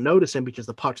really don't notice him because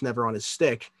the puck's never on his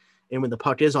stick. And when the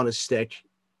puck is on his stick,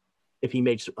 if he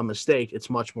makes a mistake, it's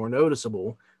much more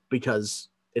noticeable because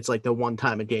it's like the one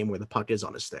time a game where the puck is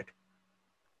on his stick.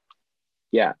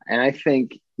 Yeah. And I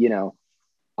think,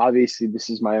 obviously this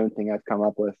is my own thing I've come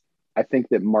up with. I think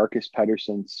that Marcus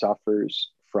Pedersen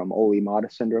suffers from Ole Mata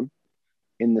syndrome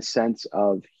in the sense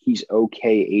of he's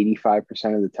okay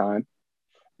 85% of the time.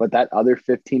 But that other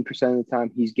 15% of the time,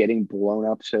 he's getting blown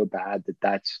up so bad that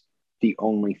that's the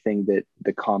only thing that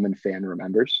the common fan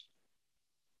remembers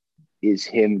is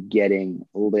him getting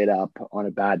lit up on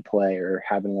a bad play or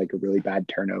having like a really bad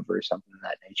turnover or something of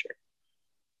that nature.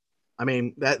 I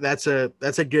mean, that's a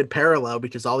good parallel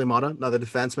because Olli Mata, another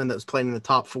defenseman that was playing in the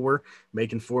top four,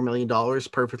 making $4 million,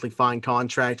 perfectly fine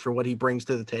contract for what he brings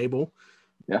to the table.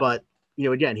 Yeah. But,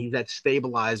 again, he's that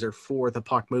stabilizer for the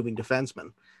puck moving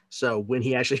defenseman. So when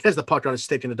he actually has the puck on his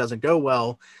stick and it doesn't go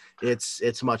well,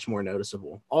 it's much more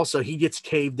noticeable. Also, he gets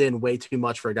caved in way too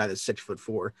much for a guy that's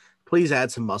 6'4". Please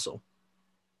add some muscle.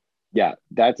 Yeah,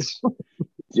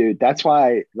 dude. That's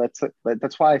why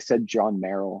I said John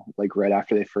Merrill like right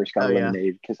after they first got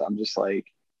eliminated because I'm just like,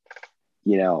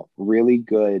 really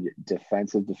good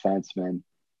defensive defenseman,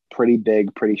 pretty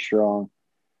big, pretty strong,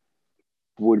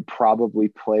 would probably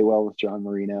play well with John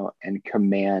Marino and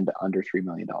command under $3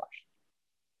 million.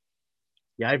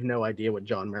 Yeah, I have no idea what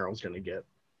John Merrill's going to get.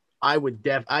 I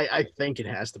think it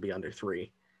has to be under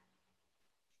 3.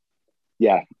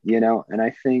 Yeah, and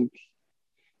I think,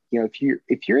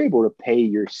 if you're able to pay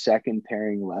your second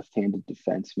pairing left-handed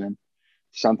defenseman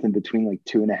something between like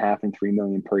 2.5 and 3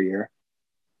 million per year,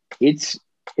 it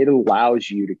allows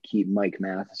you to keep Mike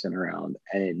Matheson around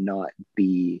and it not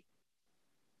be,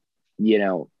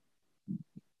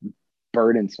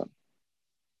 burdensome.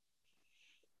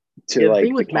 The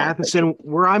thing with Matheson,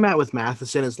 where I'm at with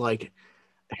Matheson is like,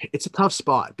 it's a tough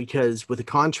spot because with a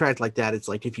contract like that, it's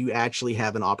like if you actually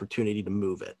have an opportunity to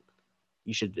move it,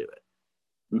 you should do it.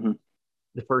 Mm-hmm.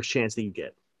 The first chance that you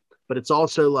get. But it's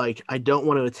also like, I don't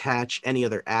want to attach any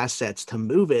other assets to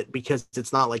move it because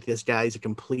it's not like this guy's a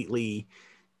completely,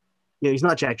 he's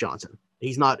not Jack Johnson.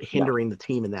 He's not hindering the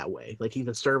team in that way. Like, he's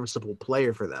a serviceable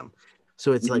player for them.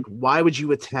 So it's like, why would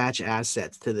you attach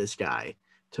assets to this guy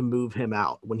to move him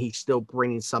out when he's still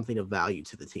bringing something of value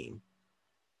to the team?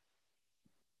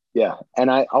 Yeah,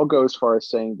 and I'll go as far as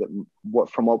saying that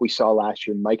from what we saw last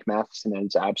year, Mike Matheson at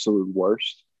his absolute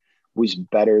worst was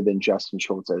better than Justin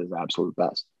Schultz at his absolute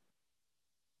best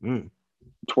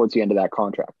towards the end of that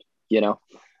contract,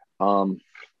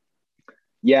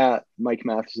 Yeah, Mike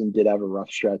Matheson did have a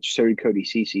rough stretch. So did Cody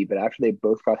Ceci. But after they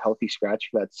both got healthy scratch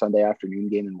for that Sunday afternoon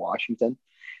game in Washington,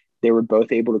 they were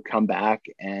both able to come back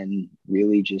and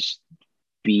really just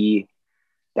be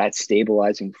that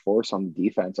stabilizing force on the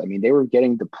defense. I mean, they were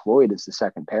getting deployed as the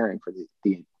second pairing for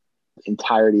the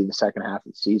entirety of the second half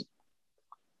of the season.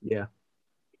 Yeah.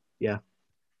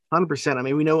 100%. I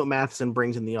mean, we know what Matheson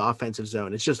brings in the offensive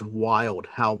zone. It's just wild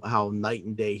how night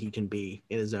and day he can be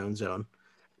in his own zone.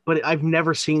 But I've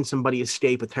never seen somebody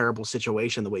escape a terrible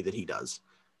situation the way that he does.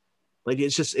 Like,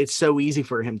 it's so easy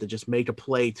for him to just make a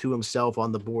play to himself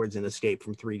on the boards and escape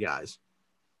from 3 guys.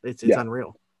 It's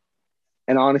unreal.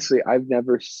 And honestly, I've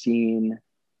never seen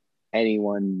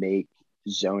anyone make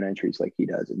zone entries like he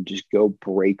does and just go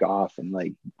break off and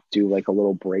like do like a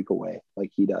little breakaway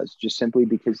like he does, just simply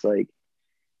because like,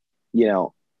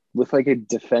 with like a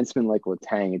defenseman like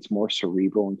Letang, it's more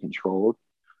cerebral and controlled.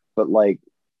 But like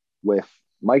with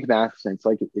Mike Matheson,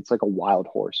 it's like a wild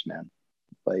horse, man.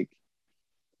 Like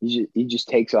he just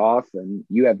takes off and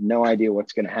you have no idea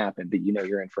what's going to happen, but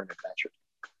you're in for an adventure.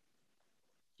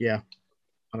 Yeah,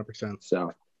 100%.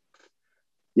 So,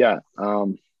 yeah.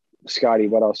 Scotty,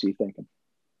 what else are you thinking?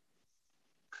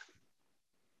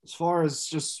 As far as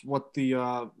just what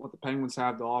the Penguins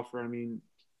have to offer, I mean,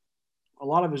 a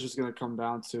lot of it's just going to come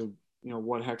down to,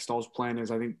 what Hextall's plan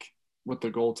is. I think with the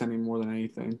goaltending more than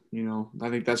anything, I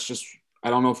think that's just,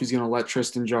 I don't know if he's going to let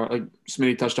Tristan Jarry, like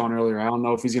Smitty touched on earlier, I don't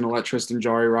know if he's going to let Tristan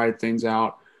Jarry ride things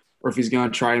out or if he's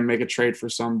going to try and make a trade for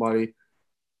somebody.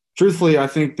 Truthfully, I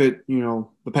think that,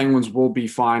 the Penguins will be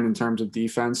fine in terms of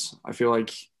defense. I feel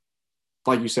like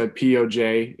like you said,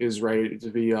 POJ is ready to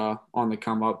be on the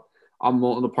come up. I'm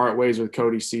willing to part ways with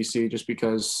Cody CC just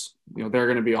because there are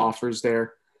going to be offers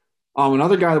there.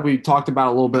 Another guy that we talked about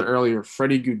a little bit earlier,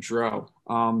 Freddie Gaudreau.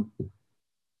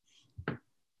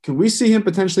 Can we see him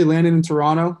potentially landing in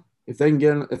Toronto if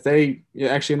they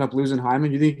actually end up losing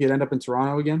Hyman? You think he'd end up in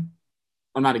Toronto again?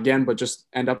 Or not again, but just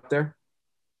end up there?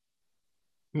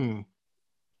 I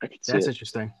could see That's it.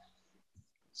 interesting.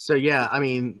 So, yeah, I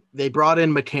mean, they brought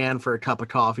in McCann for a cup of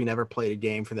coffee, never played a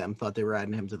game for them, thought they were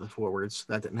adding him to the forwards.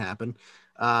 That didn't happen.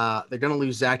 They're going to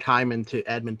lose Zach Hyman to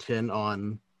Edmonton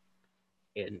on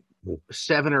a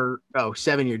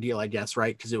 7-year deal, I guess,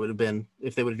 right? Because it would have been,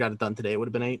 if they would have got it done today, it would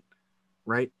have been 8,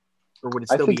 right? Or would it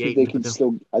I still think be that 8? they can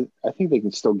still. I think they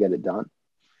can still get it done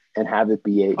and have it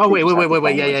be 8. Oh, They wait. just have to Yeah.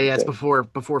 finalize the It's thing.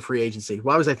 before free agency.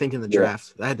 Why was I thinking the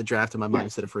draft? I had the draft in my mind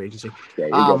instead of free agency. Yeah,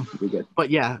 you're good. You're good. But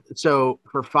yeah, so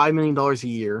for $5 million a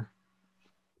year,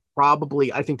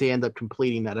 probably I think they end up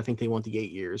completing that. I think they want the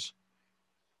 8 years.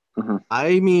 Mm-hmm.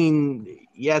 I mean,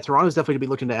 yeah, Toronto's definitely going to be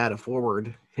looking to add a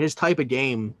forward. His type of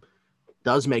game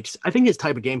I think his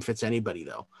type of game fits anybody,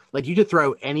 though. Like, you could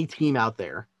throw any team out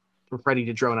there for Freddie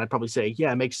Gaudreau, and I'd probably say,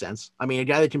 yeah, it makes sense. I mean, a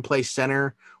guy that can play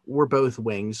center or both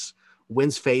wings,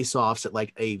 wins face-offs at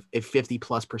like a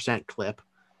 50+% clip,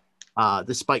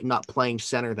 despite not playing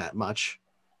center that much.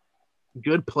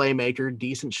 Good playmaker,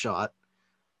 decent shot.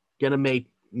 Gonna make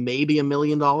maybe $1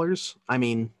 million. I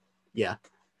mean, yeah,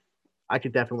 I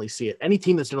could definitely see it. Any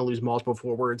team that's going to lose multiple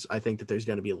forwards, I think that there's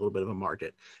going to be a little bit of a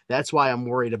market. That's why I'm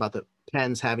worried about the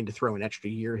Pens having to throw an extra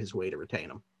year his way to retain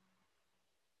him.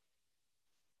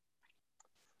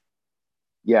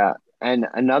 Yeah, and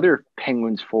another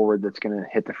Penguins forward that's going to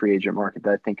hit the free agent market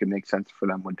that I think could make sense for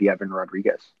them would be Evan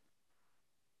Rodriguez.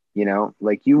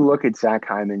 Like you look at Zach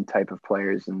Hyman type of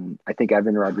players, and I think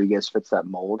Evan Rodriguez fits that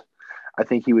mold. I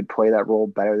think he would play that role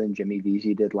better than Jimmy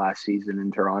Vesey did last season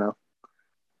in Toronto.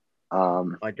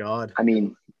 My God. I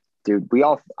mean, dude,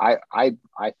 I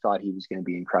thought he was going to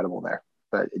be incredible there,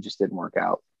 but it just didn't work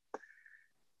out.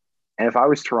 And if I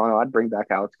was Toronto, I'd bring back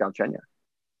Alex Galchenyuk.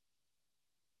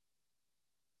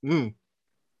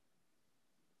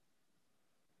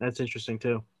 That's interesting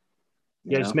too.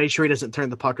 Yeah, just make sure he doesn't turn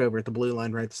the puck over at the blue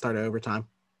line right at the start of overtime.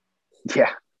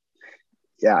 Yeah.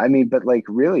 Yeah, I mean, but like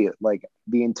really, like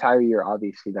the entire year,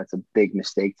 obviously that's a big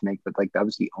mistake to make, but like that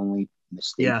was the only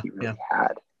mistake he really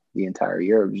had the entire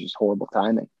year. It was just horrible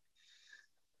timing.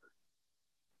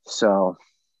 So,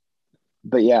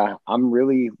 but yeah, I'm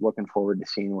really looking forward to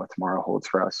seeing what tomorrow holds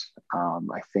for us.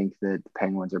 I think that the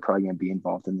Penguins are probably going to be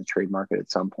involved in the trade market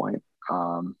at some point.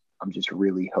 I'm just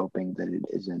really hoping that it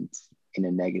isn't in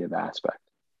a negative aspect.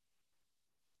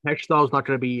 Hextall is not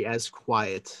going to be as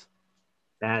quiet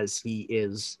as he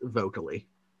is vocally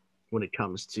when it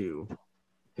comes to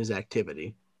his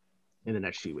activity in the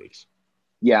next few weeks.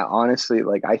 Yeah, honestly,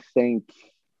 like I think,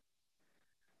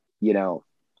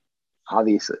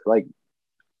 obviously, like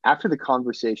after the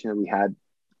conversation that we had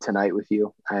tonight with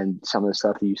you and some of the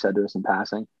stuff that you said to us in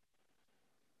passing,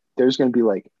 there's going to be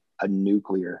like a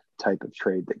nuclear type of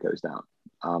trade that goes down.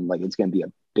 Like it's going to be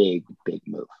a big, big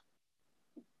move.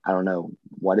 I don't know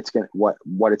what it's going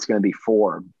to be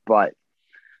for, but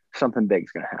something big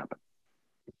is going to happen.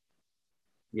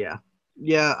 Yeah.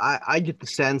 Yeah, I get the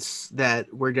sense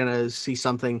that we're going to see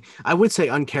something, I would say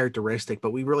uncharacteristic,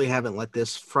 but we really haven't let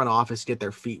this front office get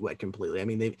their feet wet completely. I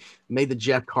mean, they made the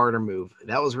Jeff Carter move.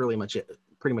 That was really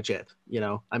pretty much it.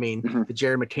 I mean, the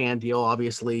Jared McCann deal,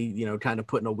 obviously, kind of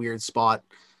put in a weird spot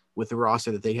with the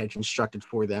roster that they had constructed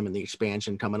for them and the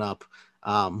expansion coming up.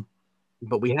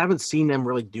 But we haven't seen them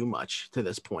really do much to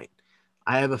this point.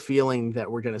 I have a feeling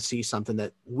that we're going to see something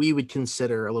that we would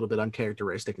consider a little bit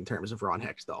uncharacteristic in terms of Ron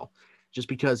Hextall. Just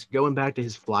because going back to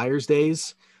his Flyers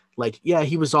days, like, yeah,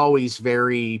 he was always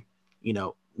very,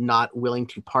 not willing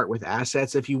to part with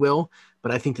assets, if you will.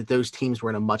 But I think that those teams were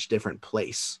in a much different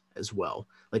place as well.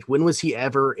 Like, when was he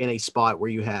ever in a spot where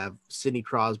you have Sidney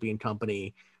Crosby and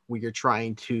company where you're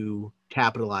trying to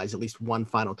capitalize at least one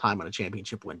final time on a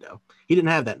championship window? He didn't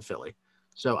have that in Philly.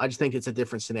 So I just think it's a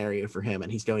different scenario for him,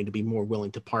 and he's going to be more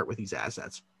willing to part with these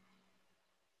assets.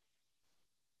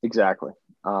 Exactly.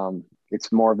 It's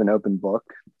more of an open book,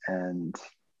 and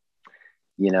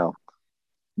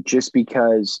just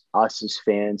because us as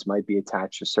fans might be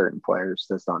attached to certain players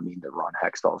does not mean that Ron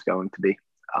Hextall is going to be.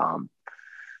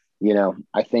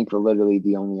 I think literally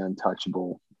the only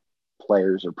untouchable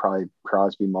players are probably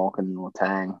Crosby, Malkin, and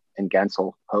Letang, and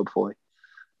Gensel, hopefully,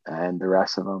 and the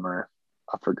rest of them are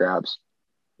up for grabs.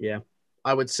 Yeah,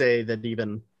 I would say that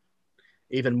even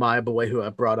my boy who I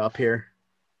brought up here,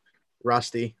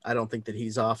 Rusty, I don't think that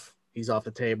he's off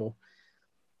the table.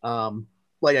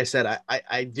 like I said,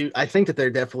 I think that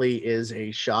there definitely is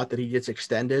a shot that he gets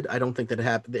extended. I don't think that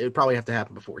it would probably have to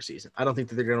happen before season. I don't think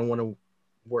that they're going to want to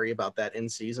worry about that in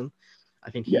season.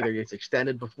 I think he either gets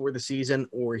extended before the season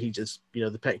or he just,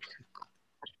 the pay.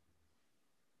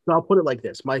 So I'll put it like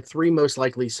this. My three most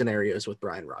likely scenarios with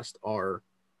Brian Rust are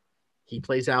he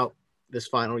plays out this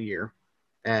final year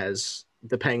as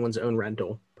the Penguins' own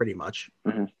rental, pretty much.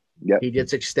 Mm-hmm. Yep. He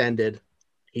gets extended.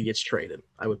 He gets traded.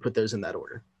 I would put those in that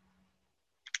order.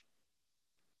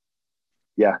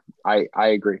 Yeah, I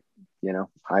agree.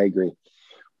 I agree.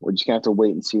 We're just gonna have to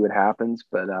wait and see what happens.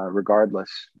 But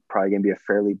regardless, probably gonna be a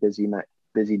fairly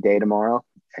busy day tomorrow,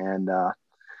 and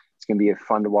it's gonna be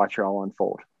fun to watch it all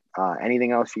unfold.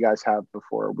 Anything else you guys have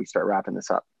before we start wrapping this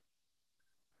up?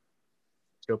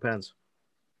 Let's go Pens.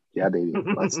 Yeah, baby,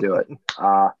 let's do it.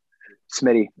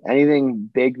 Smitty,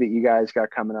 anything big that you guys got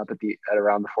coming up at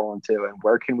around the 412, and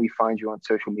where can we find you on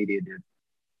social media, dude?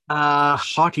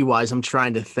 Hockey wise, I'm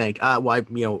trying to think.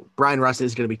 Brian Rust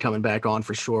is going to be coming back on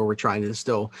for sure. We're trying to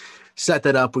still set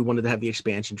that up. We wanted to have the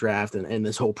expansion draft and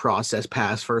this whole process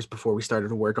pass first before we started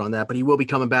to work on that, but he will be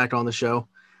coming back on the show,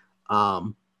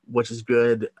 which is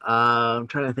good. I'm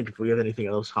trying to think if we have anything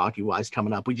else hockey wise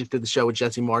coming up. We just did the show with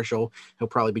Jesse Marshall. He'll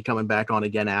probably be coming back on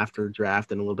again after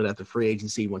draft and a little bit after free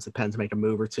agency once the Pens make a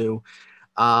move or two.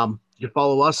 You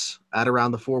follow us at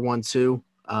around the 412.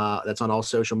 That's on all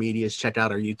social medias. Check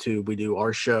out our YouTube. We do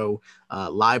our show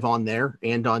live on there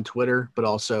and on Twitter, but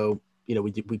also,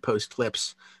 we post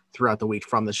clips throughout the week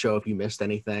from the show. If you missed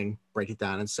anything, break it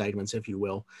down in segments, if you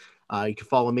will. You can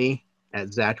follow me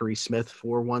at Zachary Smith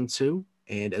 412.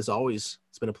 And as always,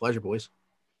 it's been a pleasure, boys.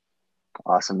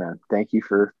 Awesome, man. Thank you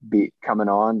for coming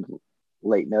on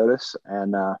late notice.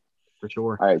 And for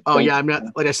sure. All right. I'm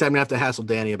gonna have to hassle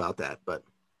Danny about that, but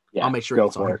I'll make sure go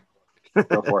for it.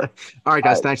 Go for it. All right,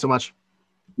 guys. Thanks so much.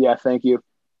 Yeah, thank you.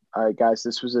 All right, guys.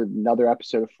 This was another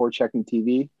episode of Forechecking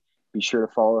TV. Be sure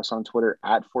to follow us on Twitter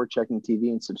at Forechecking TV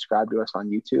and subscribe to us on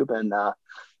YouTube and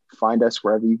find us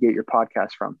wherever you get your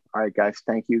podcast from. All right, guys.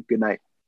 Thank you. Good night.